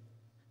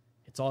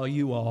 it's all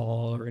you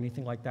all, or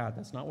anything like that.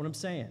 That's not what I'm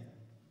saying.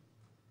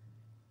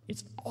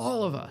 It's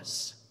all of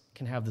us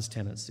can have this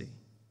tendency.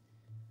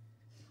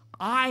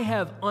 I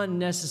have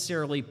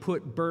unnecessarily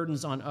put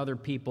burdens on other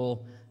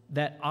people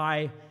that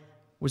I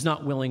was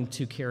not willing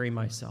to carry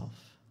myself.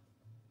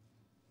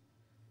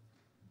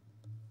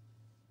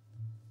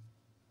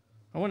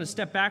 I want to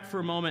step back for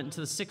a moment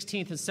into the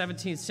 16th and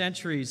 17th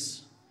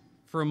centuries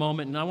for a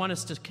moment, and I want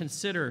us to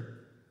consider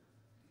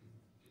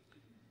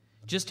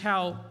just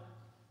how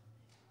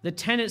the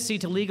tendency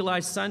to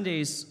legalize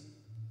Sundays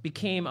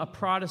became a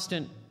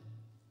Protestant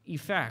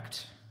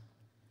effect.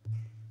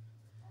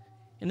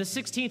 In the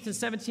 16th and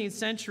 17th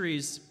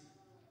centuries,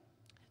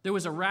 there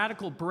was a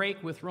radical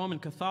break with Roman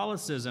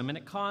Catholicism, and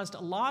it caused a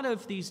lot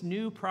of these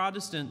new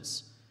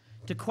Protestants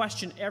to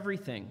question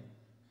everything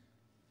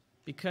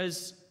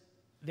because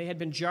they had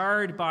been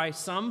jarred by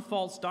some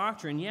false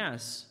doctrine,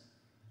 yes.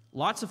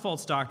 Lots of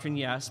false doctrine,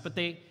 yes, but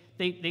they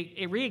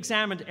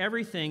re-examined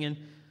everything, and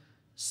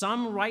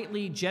some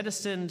rightly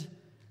jettisoned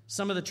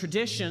some of the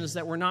traditions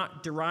that were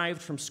not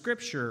derived from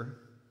Scripture.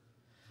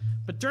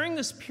 But during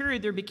this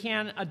period, there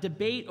began a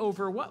debate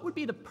over what would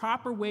be the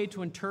proper way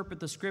to interpret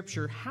the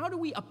Scripture. How do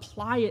we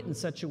apply it in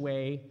such a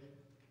way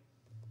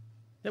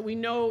that we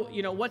know,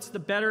 what's the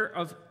better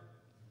of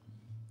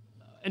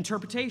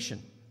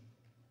interpretation?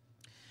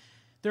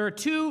 There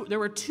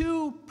were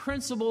two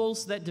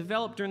principles that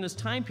developed during this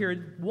time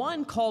period.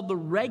 One called the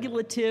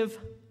regulative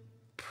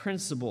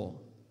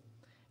principle,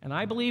 and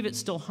I believe it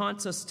still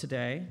haunts us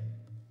today.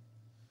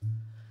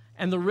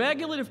 And the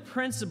regulative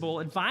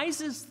principle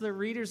advises the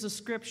readers of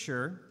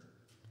Scripture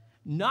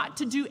not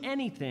to do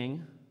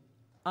anything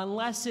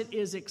unless it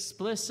is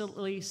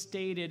explicitly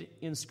stated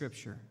in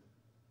Scripture.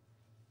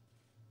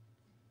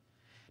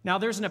 Now,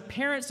 there's an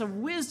appearance of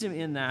wisdom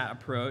in that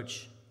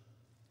approach.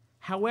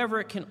 However,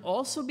 it can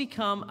also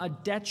become a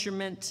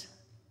detriment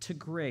to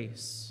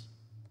grace.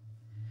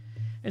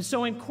 And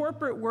so in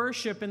corporate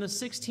worship in the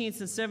 16th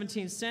and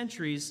 17th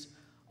centuries,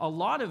 a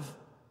lot of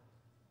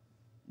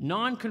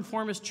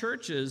nonconformist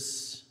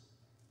churches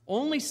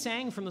only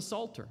sang from the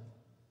Psalter.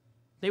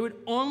 They would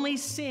only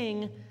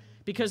sing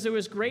because there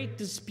was great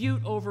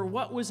dispute over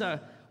what was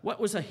a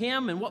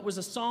hymn and what was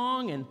a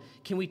song, and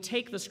can we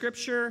take the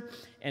Scripture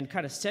and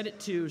kind of set it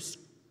to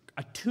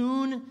a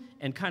tune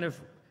and kind of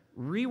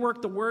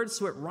rework the words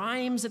so it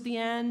rhymes at the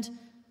end.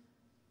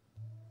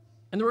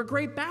 And there were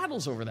great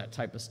battles over that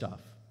type of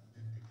stuff.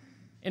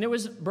 And it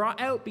was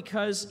brought out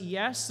because,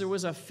 yes, there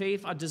was a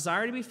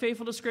desire to be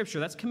faithful to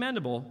Scripture. That's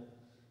commendable.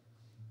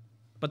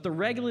 But the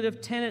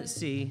regulative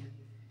tendency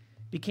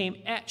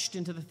became etched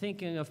into the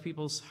thinking of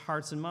people's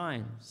hearts and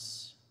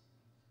minds.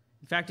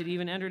 In fact, it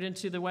even entered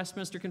into the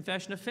Westminster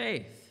Confession of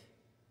Faith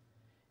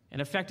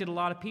and affected a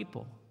lot of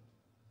people.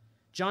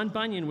 John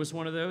Bunyan was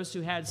one of those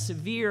who had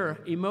severe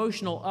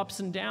emotional ups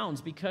and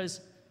downs because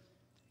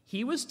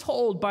he was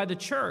told by the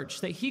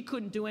church that he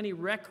couldn't do any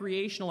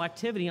recreational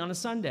activity on a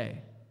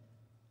Sunday.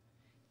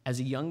 As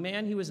a young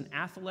man, he was an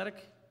athletic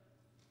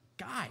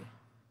guy.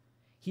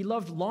 He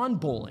loved lawn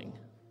bowling.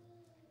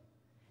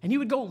 And he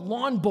would go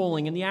lawn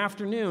bowling in the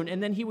afternoon,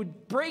 and then he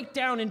would break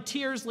down in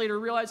tears later,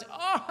 realize,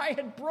 I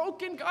had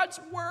broken God's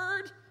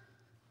word.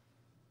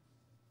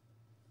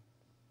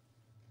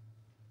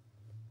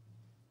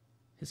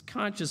 His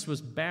conscience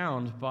was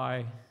bound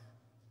by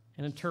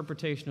an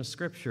interpretation of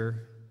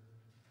Scripture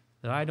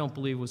that I don't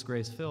believe was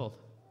grace-filled.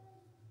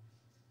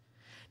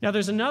 Now,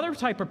 there's another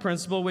type of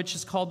principle which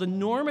is called the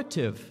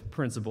normative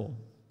principle,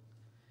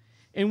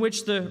 in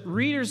which the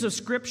readers of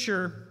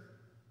Scripture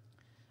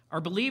are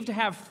believed to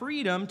have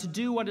freedom to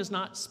do what is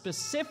not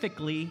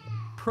specifically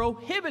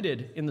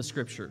prohibited in the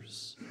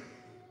Scriptures.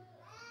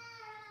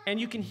 And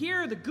you can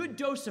hear the good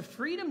dose of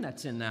freedom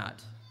that's in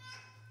that.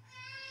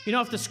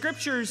 If the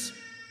Scriptures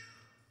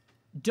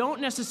don't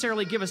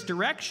necessarily give us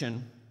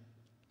direction,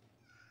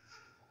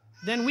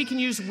 then we can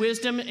use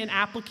wisdom and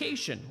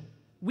application.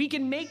 We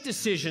can make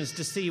decisions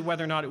to see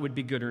whether or not it would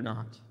be good or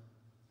not.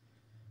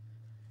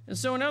 And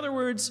so, in other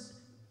words,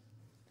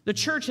 the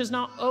church has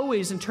not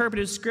always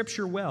interpreted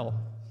Scripture well.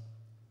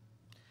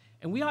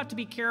 And we ought to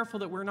be careful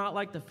that we're not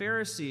like the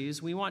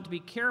Pharisees. We want to be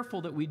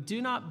careful that we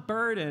do not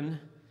burden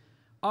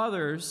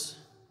others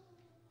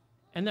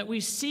and that we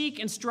seek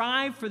and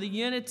strive for the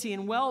unity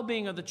and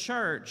well-being of the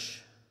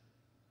church.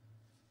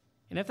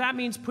 And if that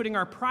means putting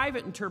our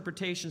private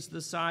interpretations to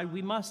the side,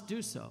 we must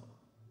do so.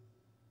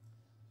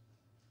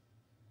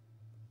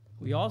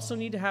 We also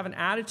need to have an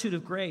attitude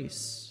of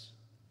grace.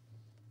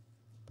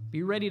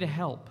 Be ready to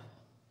help.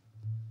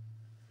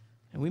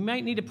 And And we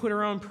might need to put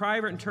our own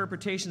private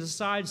interpretations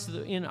aside so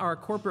that in our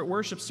corporate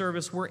worship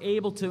service we're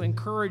able to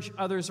encourage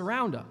others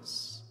around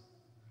us.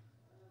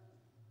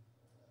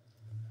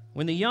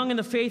 When the young in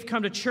the faith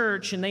come to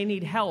church and they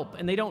need help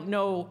and they don't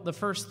know the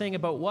first thing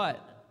about what,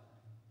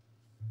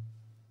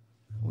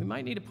 we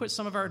might need to put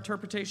some of our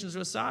interpretations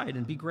aside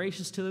and be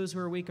gracious to those who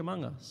are weak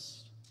among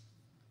us.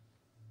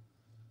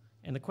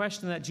 And the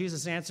question that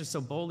Jesus answers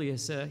so boldly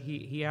is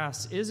he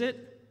asks, is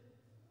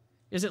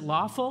it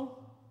lawful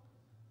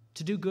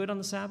to do good on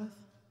the Sabbath?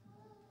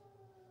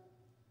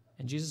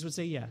 And Jesus would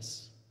say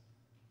yes.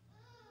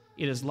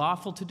 It is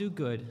lawful to do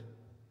good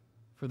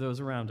for those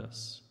around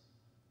us.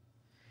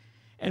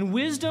 And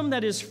wisdom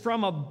that is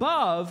from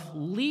above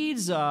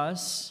leads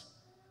us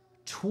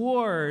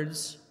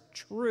towards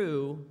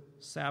true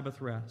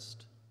Sabbath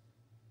rest.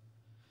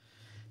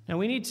 Now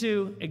we need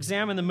to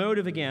examine the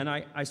motive again.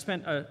 I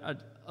spent a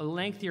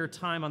lengthier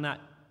time on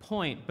that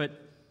point, but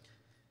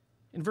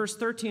in verse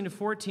 13 to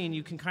 14,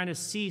 you can kind of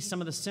see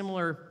some of the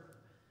similar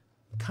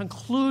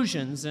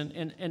conclusions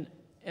and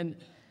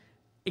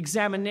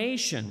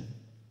examination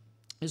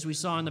as we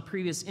saw in the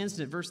previous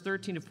incident. Verse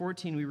 13 to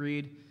 14, we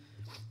read,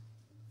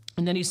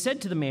 "And then he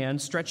said to the man,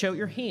 'Stretch out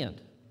your hand.'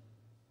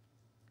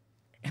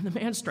 And the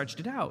man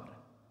stretched it out,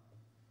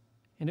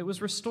 and it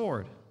was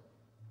restored,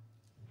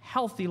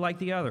 healthy like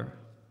the other.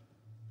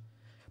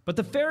 But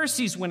the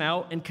Pharisees went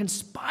out and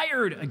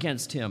conspired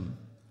against him,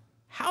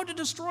 how to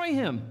destroy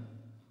him."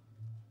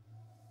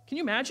 Can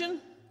you imagine?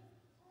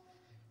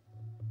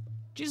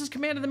 Jesus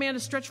commanded the man to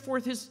stretch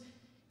forth his,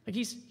 like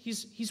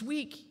he's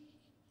weak.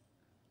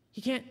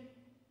 He can't.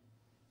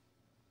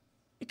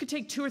 It could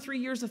take 2 or 3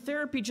 years of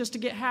therapy just to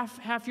get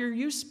half your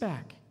use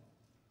back.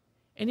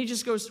 And he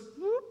just goes,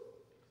 whoop.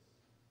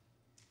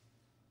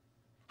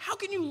 How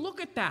can you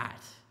look at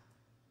that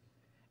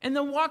and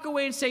then walk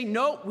away and say,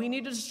 "No, we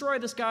need to destroy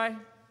this guy"?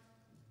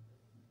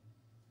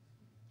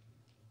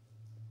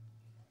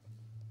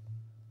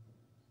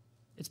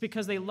 It's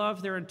because they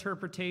love their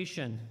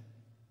interpretation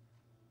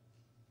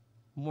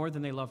more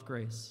than they love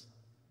grace.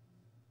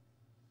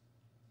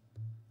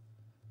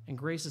 And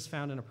grace is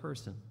found in a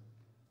person.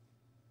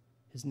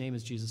 His name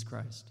is Jesus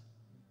Christ.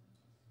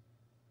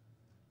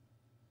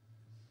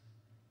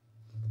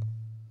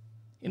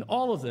 In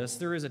all of this,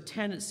 there is a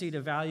tendency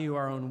to value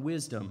our own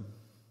wisdom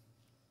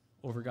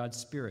over God's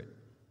Spirit.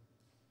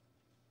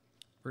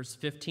 Verse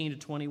 15 to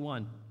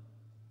 21.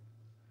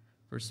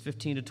 Verse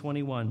 15 to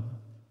 21.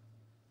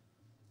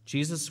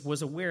 Jesus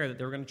was aware that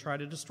they were going to try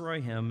to destroy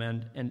him,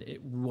 and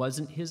it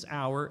wasn't his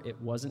hour, it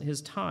wasn't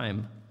his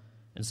time.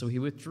 And so he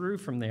withdrew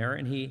from there,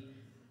 and he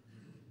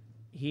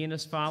and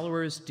his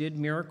followers did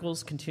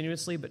miracles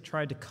continuously, but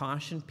tried to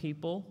caution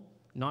people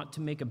not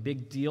to make a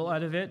big deal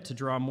out of it, to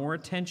draw more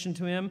attention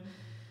to him.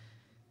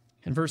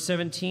 In verse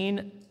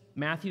 17,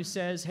 Matthew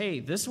says,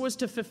 hey, this was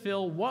to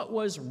fulfill what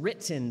was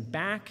written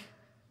back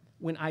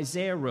when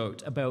Isaiah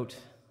wrote about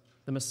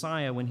the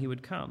Messiah when he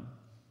would come.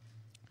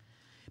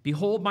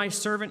 "Behold my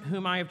servant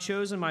whom I have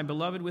chosen, my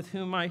beloved with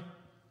whom my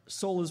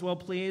soul is well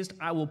pleased.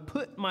 I will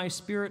put my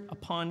spirit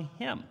upon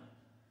him,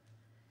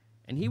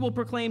 and he will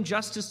proclaim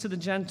justice to the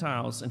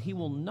Gentiles, and he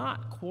will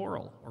not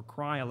quarrel or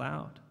cry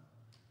aloud.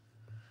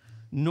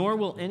 Nor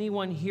will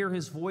anyone hear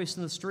his voice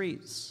in the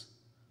streets.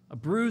 A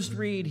bruised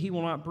reed he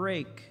will not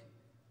break.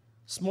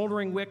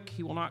 Smoldering wick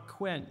he will not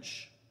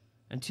quench,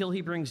 until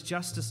he brings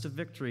justice to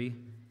victory,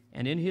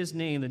 and in his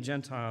name the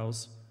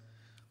Gentiles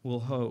will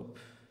hope."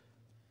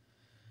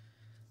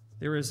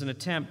 There is an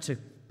attempt to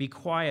be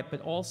quiet,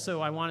 but also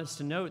I want us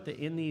to note that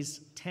in these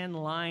 10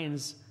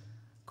 lines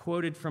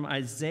quoted from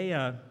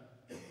Isaiah,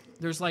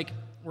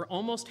 we're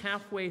almost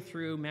halfway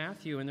through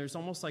Matthew, and there's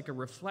almost like a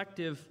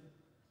reflective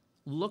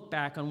look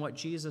back on what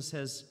Jesus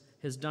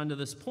has done to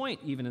this point,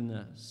 even in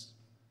this.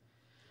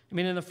 I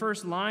mean, in the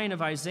first line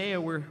of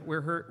Isaiah,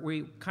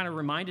 we kind of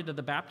reminded of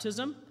the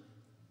baptism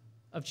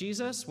of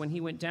Jesus when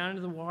he went down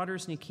into the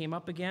waters and he came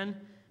up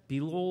again.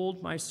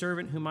 "Behold, my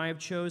servant whom I have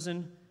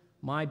chosen,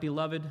 my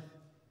beloved,"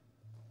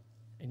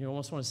 and you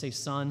almost want to say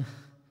son,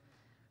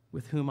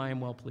 "with whom I am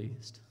well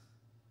pleased."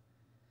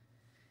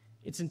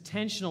 It's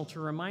intentional to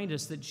remind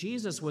us that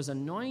Jesus was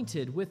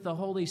anointed with the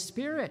Holy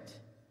Spirit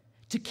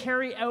to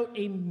carry out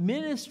a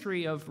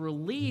ministry of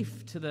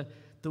relief to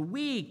the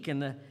weak and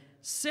the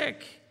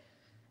sick.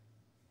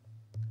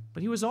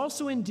 But he was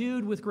also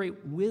endued with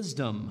great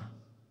wisdom,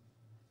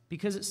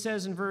 because it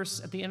says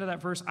at the end of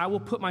that verse, "I will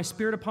put my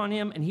spirit upon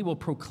him, and he will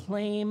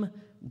proclaim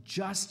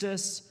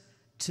justice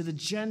to the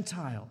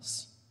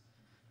Gentiles."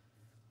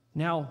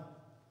 Now,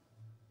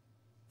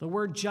 the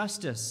word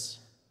justice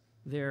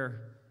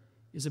there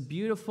is a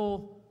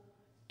beautiful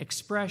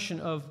expression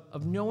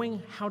of knowing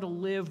how to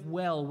live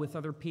well with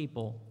other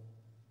people.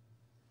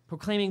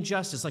 Proclaiming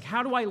justice. Like,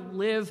 how do I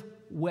live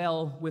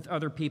well with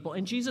other people?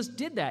 And Jesus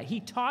did that. He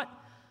taught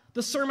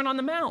the Sermon on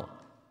the Mount.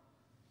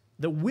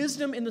 The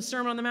wisdom in the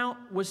Sermon on the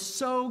Mount was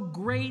so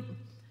great,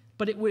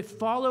 but it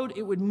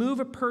would move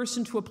a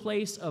person to a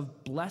place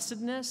of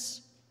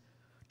blessedness,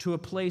 to a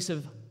place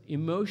of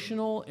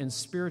emotional and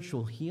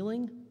spiritual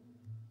healing.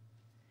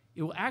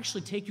 It will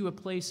actually take you a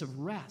place of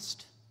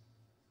rest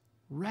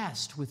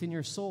rest within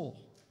your soul.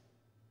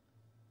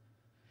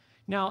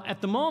 Now,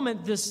 at the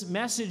moment, this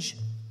message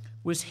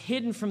was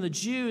hidden from the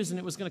Jews and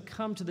it was going to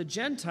come to the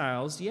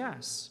Gentiles,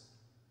 yes.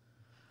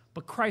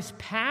 But Christ's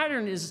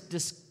pattern is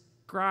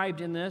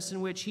described in this,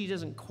 in which he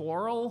doesn't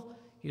quarrel,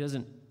 he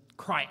doesn't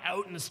cry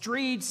out in the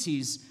streets,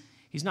 he's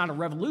not a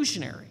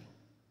revolutionary.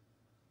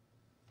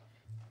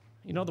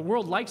 You know, the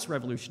world likes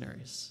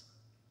revolutionaries.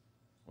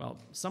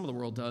 Well, some of the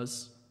world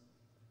does.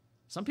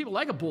 Some people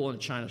like a bull in a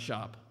china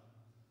shop.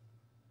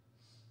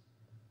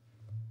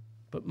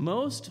 But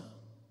most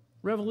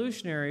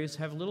revolutionaries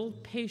have little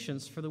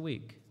patience for the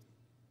weak.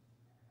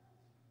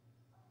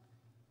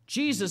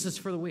 Jesus is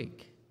for the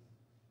weak.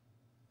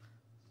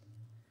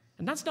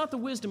 And that's not the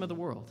wisdom of the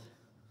world.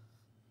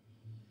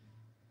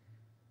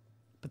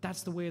 But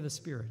that's the way of the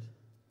Spirit.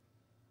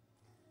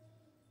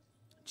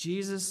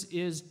 Jesus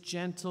is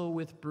gentle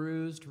with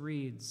bruised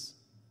reeds,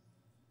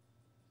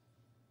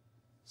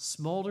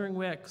 smoldering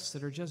wicks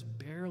that are just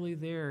barely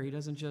there. He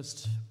doesn't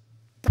just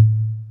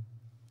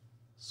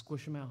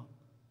squish them out.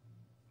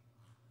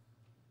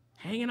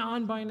 Hanging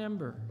on by an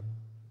ember.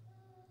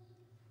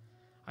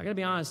 I got to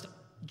be honest,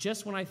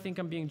 just when I think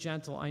I'm being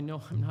gentle, I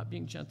know I'm not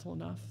being gentle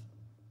enough.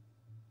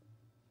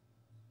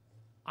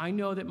 I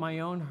know that my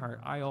own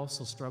heart, I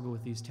also struggle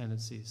with these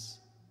tendencies.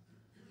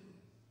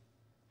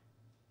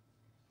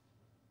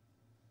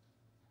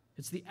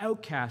 It's the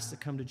outcasts that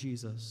come to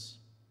Jesus.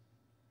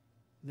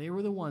 They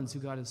were the ones who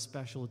got his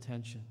special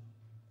attention.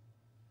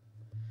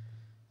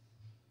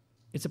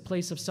 It's a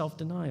place of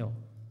self-denial.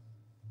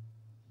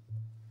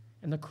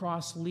 And the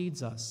cross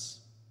leads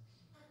us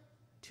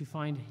to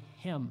find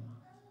him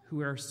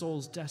who our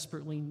souls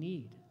desperately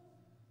need.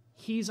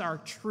 He's our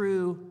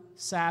true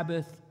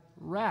Sabbath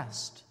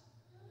rest.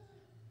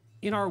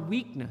 In our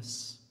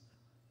weakness,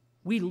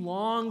 we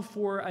long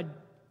for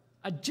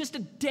just a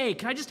day.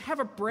 Can I just have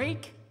a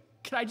break?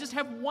 Can I just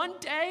have one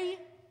day?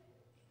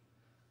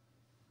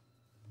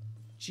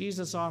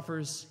 Jesus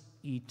offers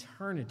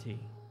eternity,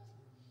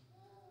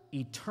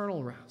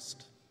 eternal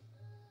rest,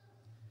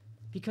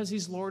 because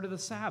he's Lord of the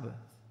Sabbath.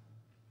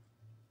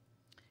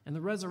 And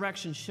the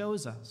resurrection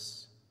shows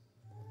us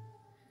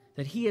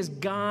that he has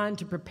gone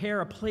to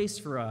prepare a place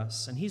for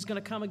us, and he's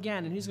going to come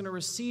again, and he's going to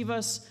receive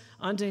us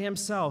unto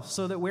himself,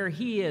 so that where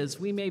he is,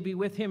 we may be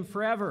with him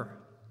forever.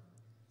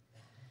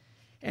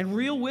 And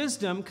real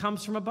wisdom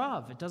comes from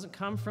above. It doesn't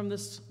come from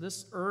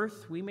this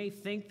earth. We may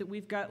think that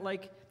we've got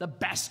like the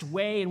best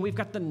way, and we've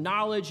got the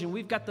knowledge, and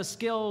we've got the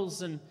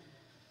skills, and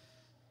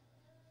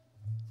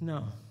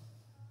no.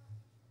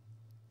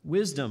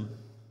 Wisdom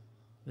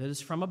that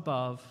is from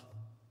above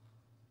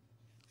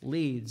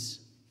leads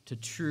to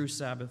true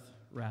Sabbath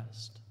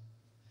rest.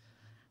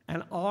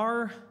 And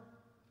our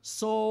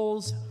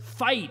souls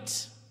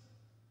fight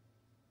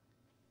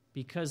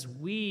because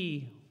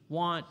we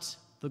want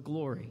the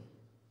glory.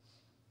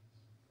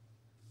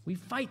 We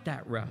fight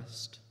that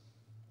rest.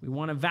 We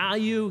want to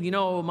value,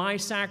 my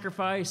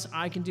sacrifice,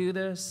 I can do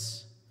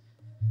this.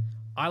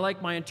 I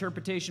like my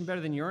interpretation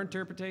better than your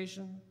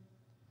interpretation.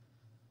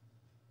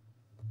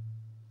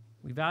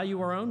 We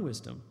value our own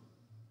wisdom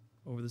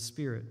over the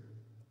Spirit.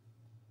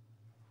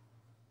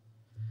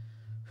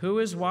 Who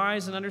is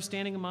wise and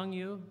understanding among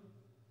you?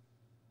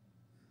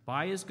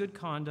 By his good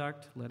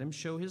conduct, let him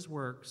show his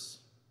works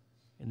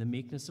in the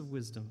meekness of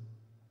wisdom.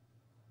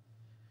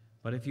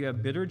 But if you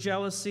have bitter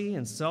jealousy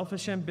and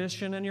selfish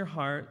ambition in your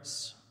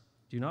hearts,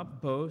 do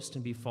not boast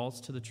and be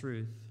false to the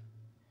truth.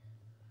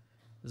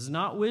 This is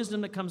not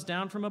wisdom that comes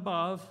down from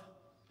above,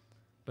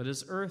 but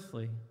is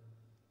earthly,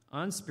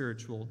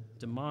 unspiritual,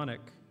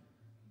 demonic.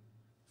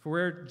 For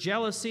where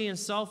jealousy and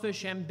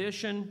selfish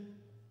ambition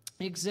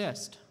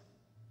exist,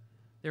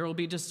 there will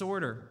be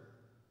disorder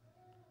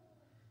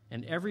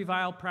and every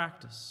vile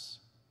practice.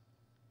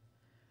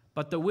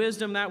 But the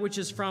wisdom, that which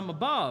is from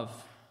above,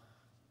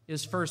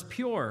 is first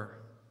pure,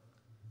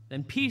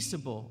 then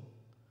peaceable,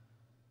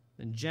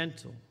 then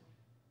gentle,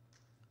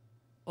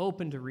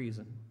 open to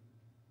reason,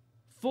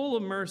 full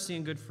of mercy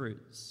and good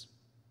fruits,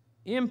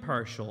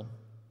 impartial,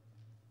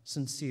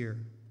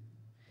 sincere.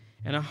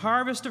 And a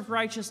harvest of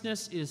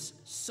righteousness is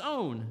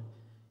sown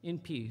in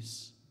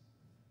peace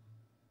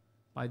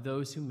by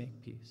those who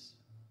make peace.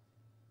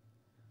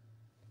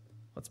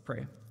 Let's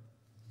pray.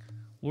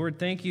 Lord,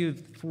 thank you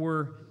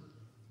for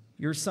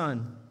your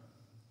Son.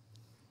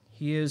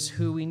 He is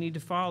who we need to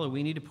follow.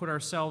 We need to put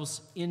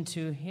ourselves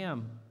into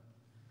him.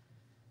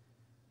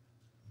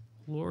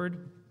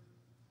 Lord,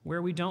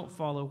 where we don't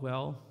follow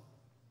well,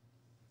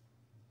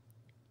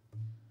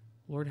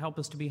 Lord, help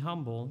us to be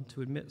humble,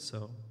 to admit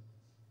so,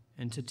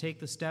 and to take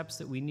the steps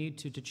that we need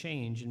to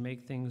change and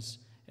make things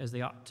as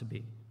they ought to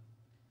be.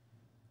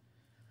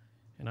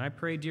 And I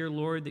pray, dear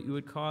Lord, that you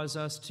would cause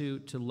us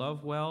to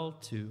love well,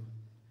 to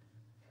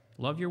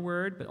love your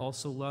word, but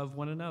also love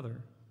one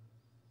another.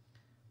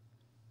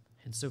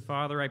 And so,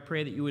 Father, I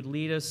pray that you would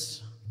lead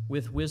us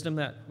with wisdom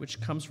that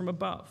which comes from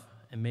above.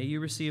 And may you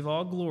receive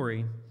all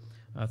glory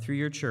through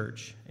your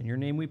church. In your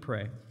name we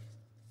pray.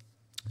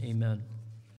 Amen.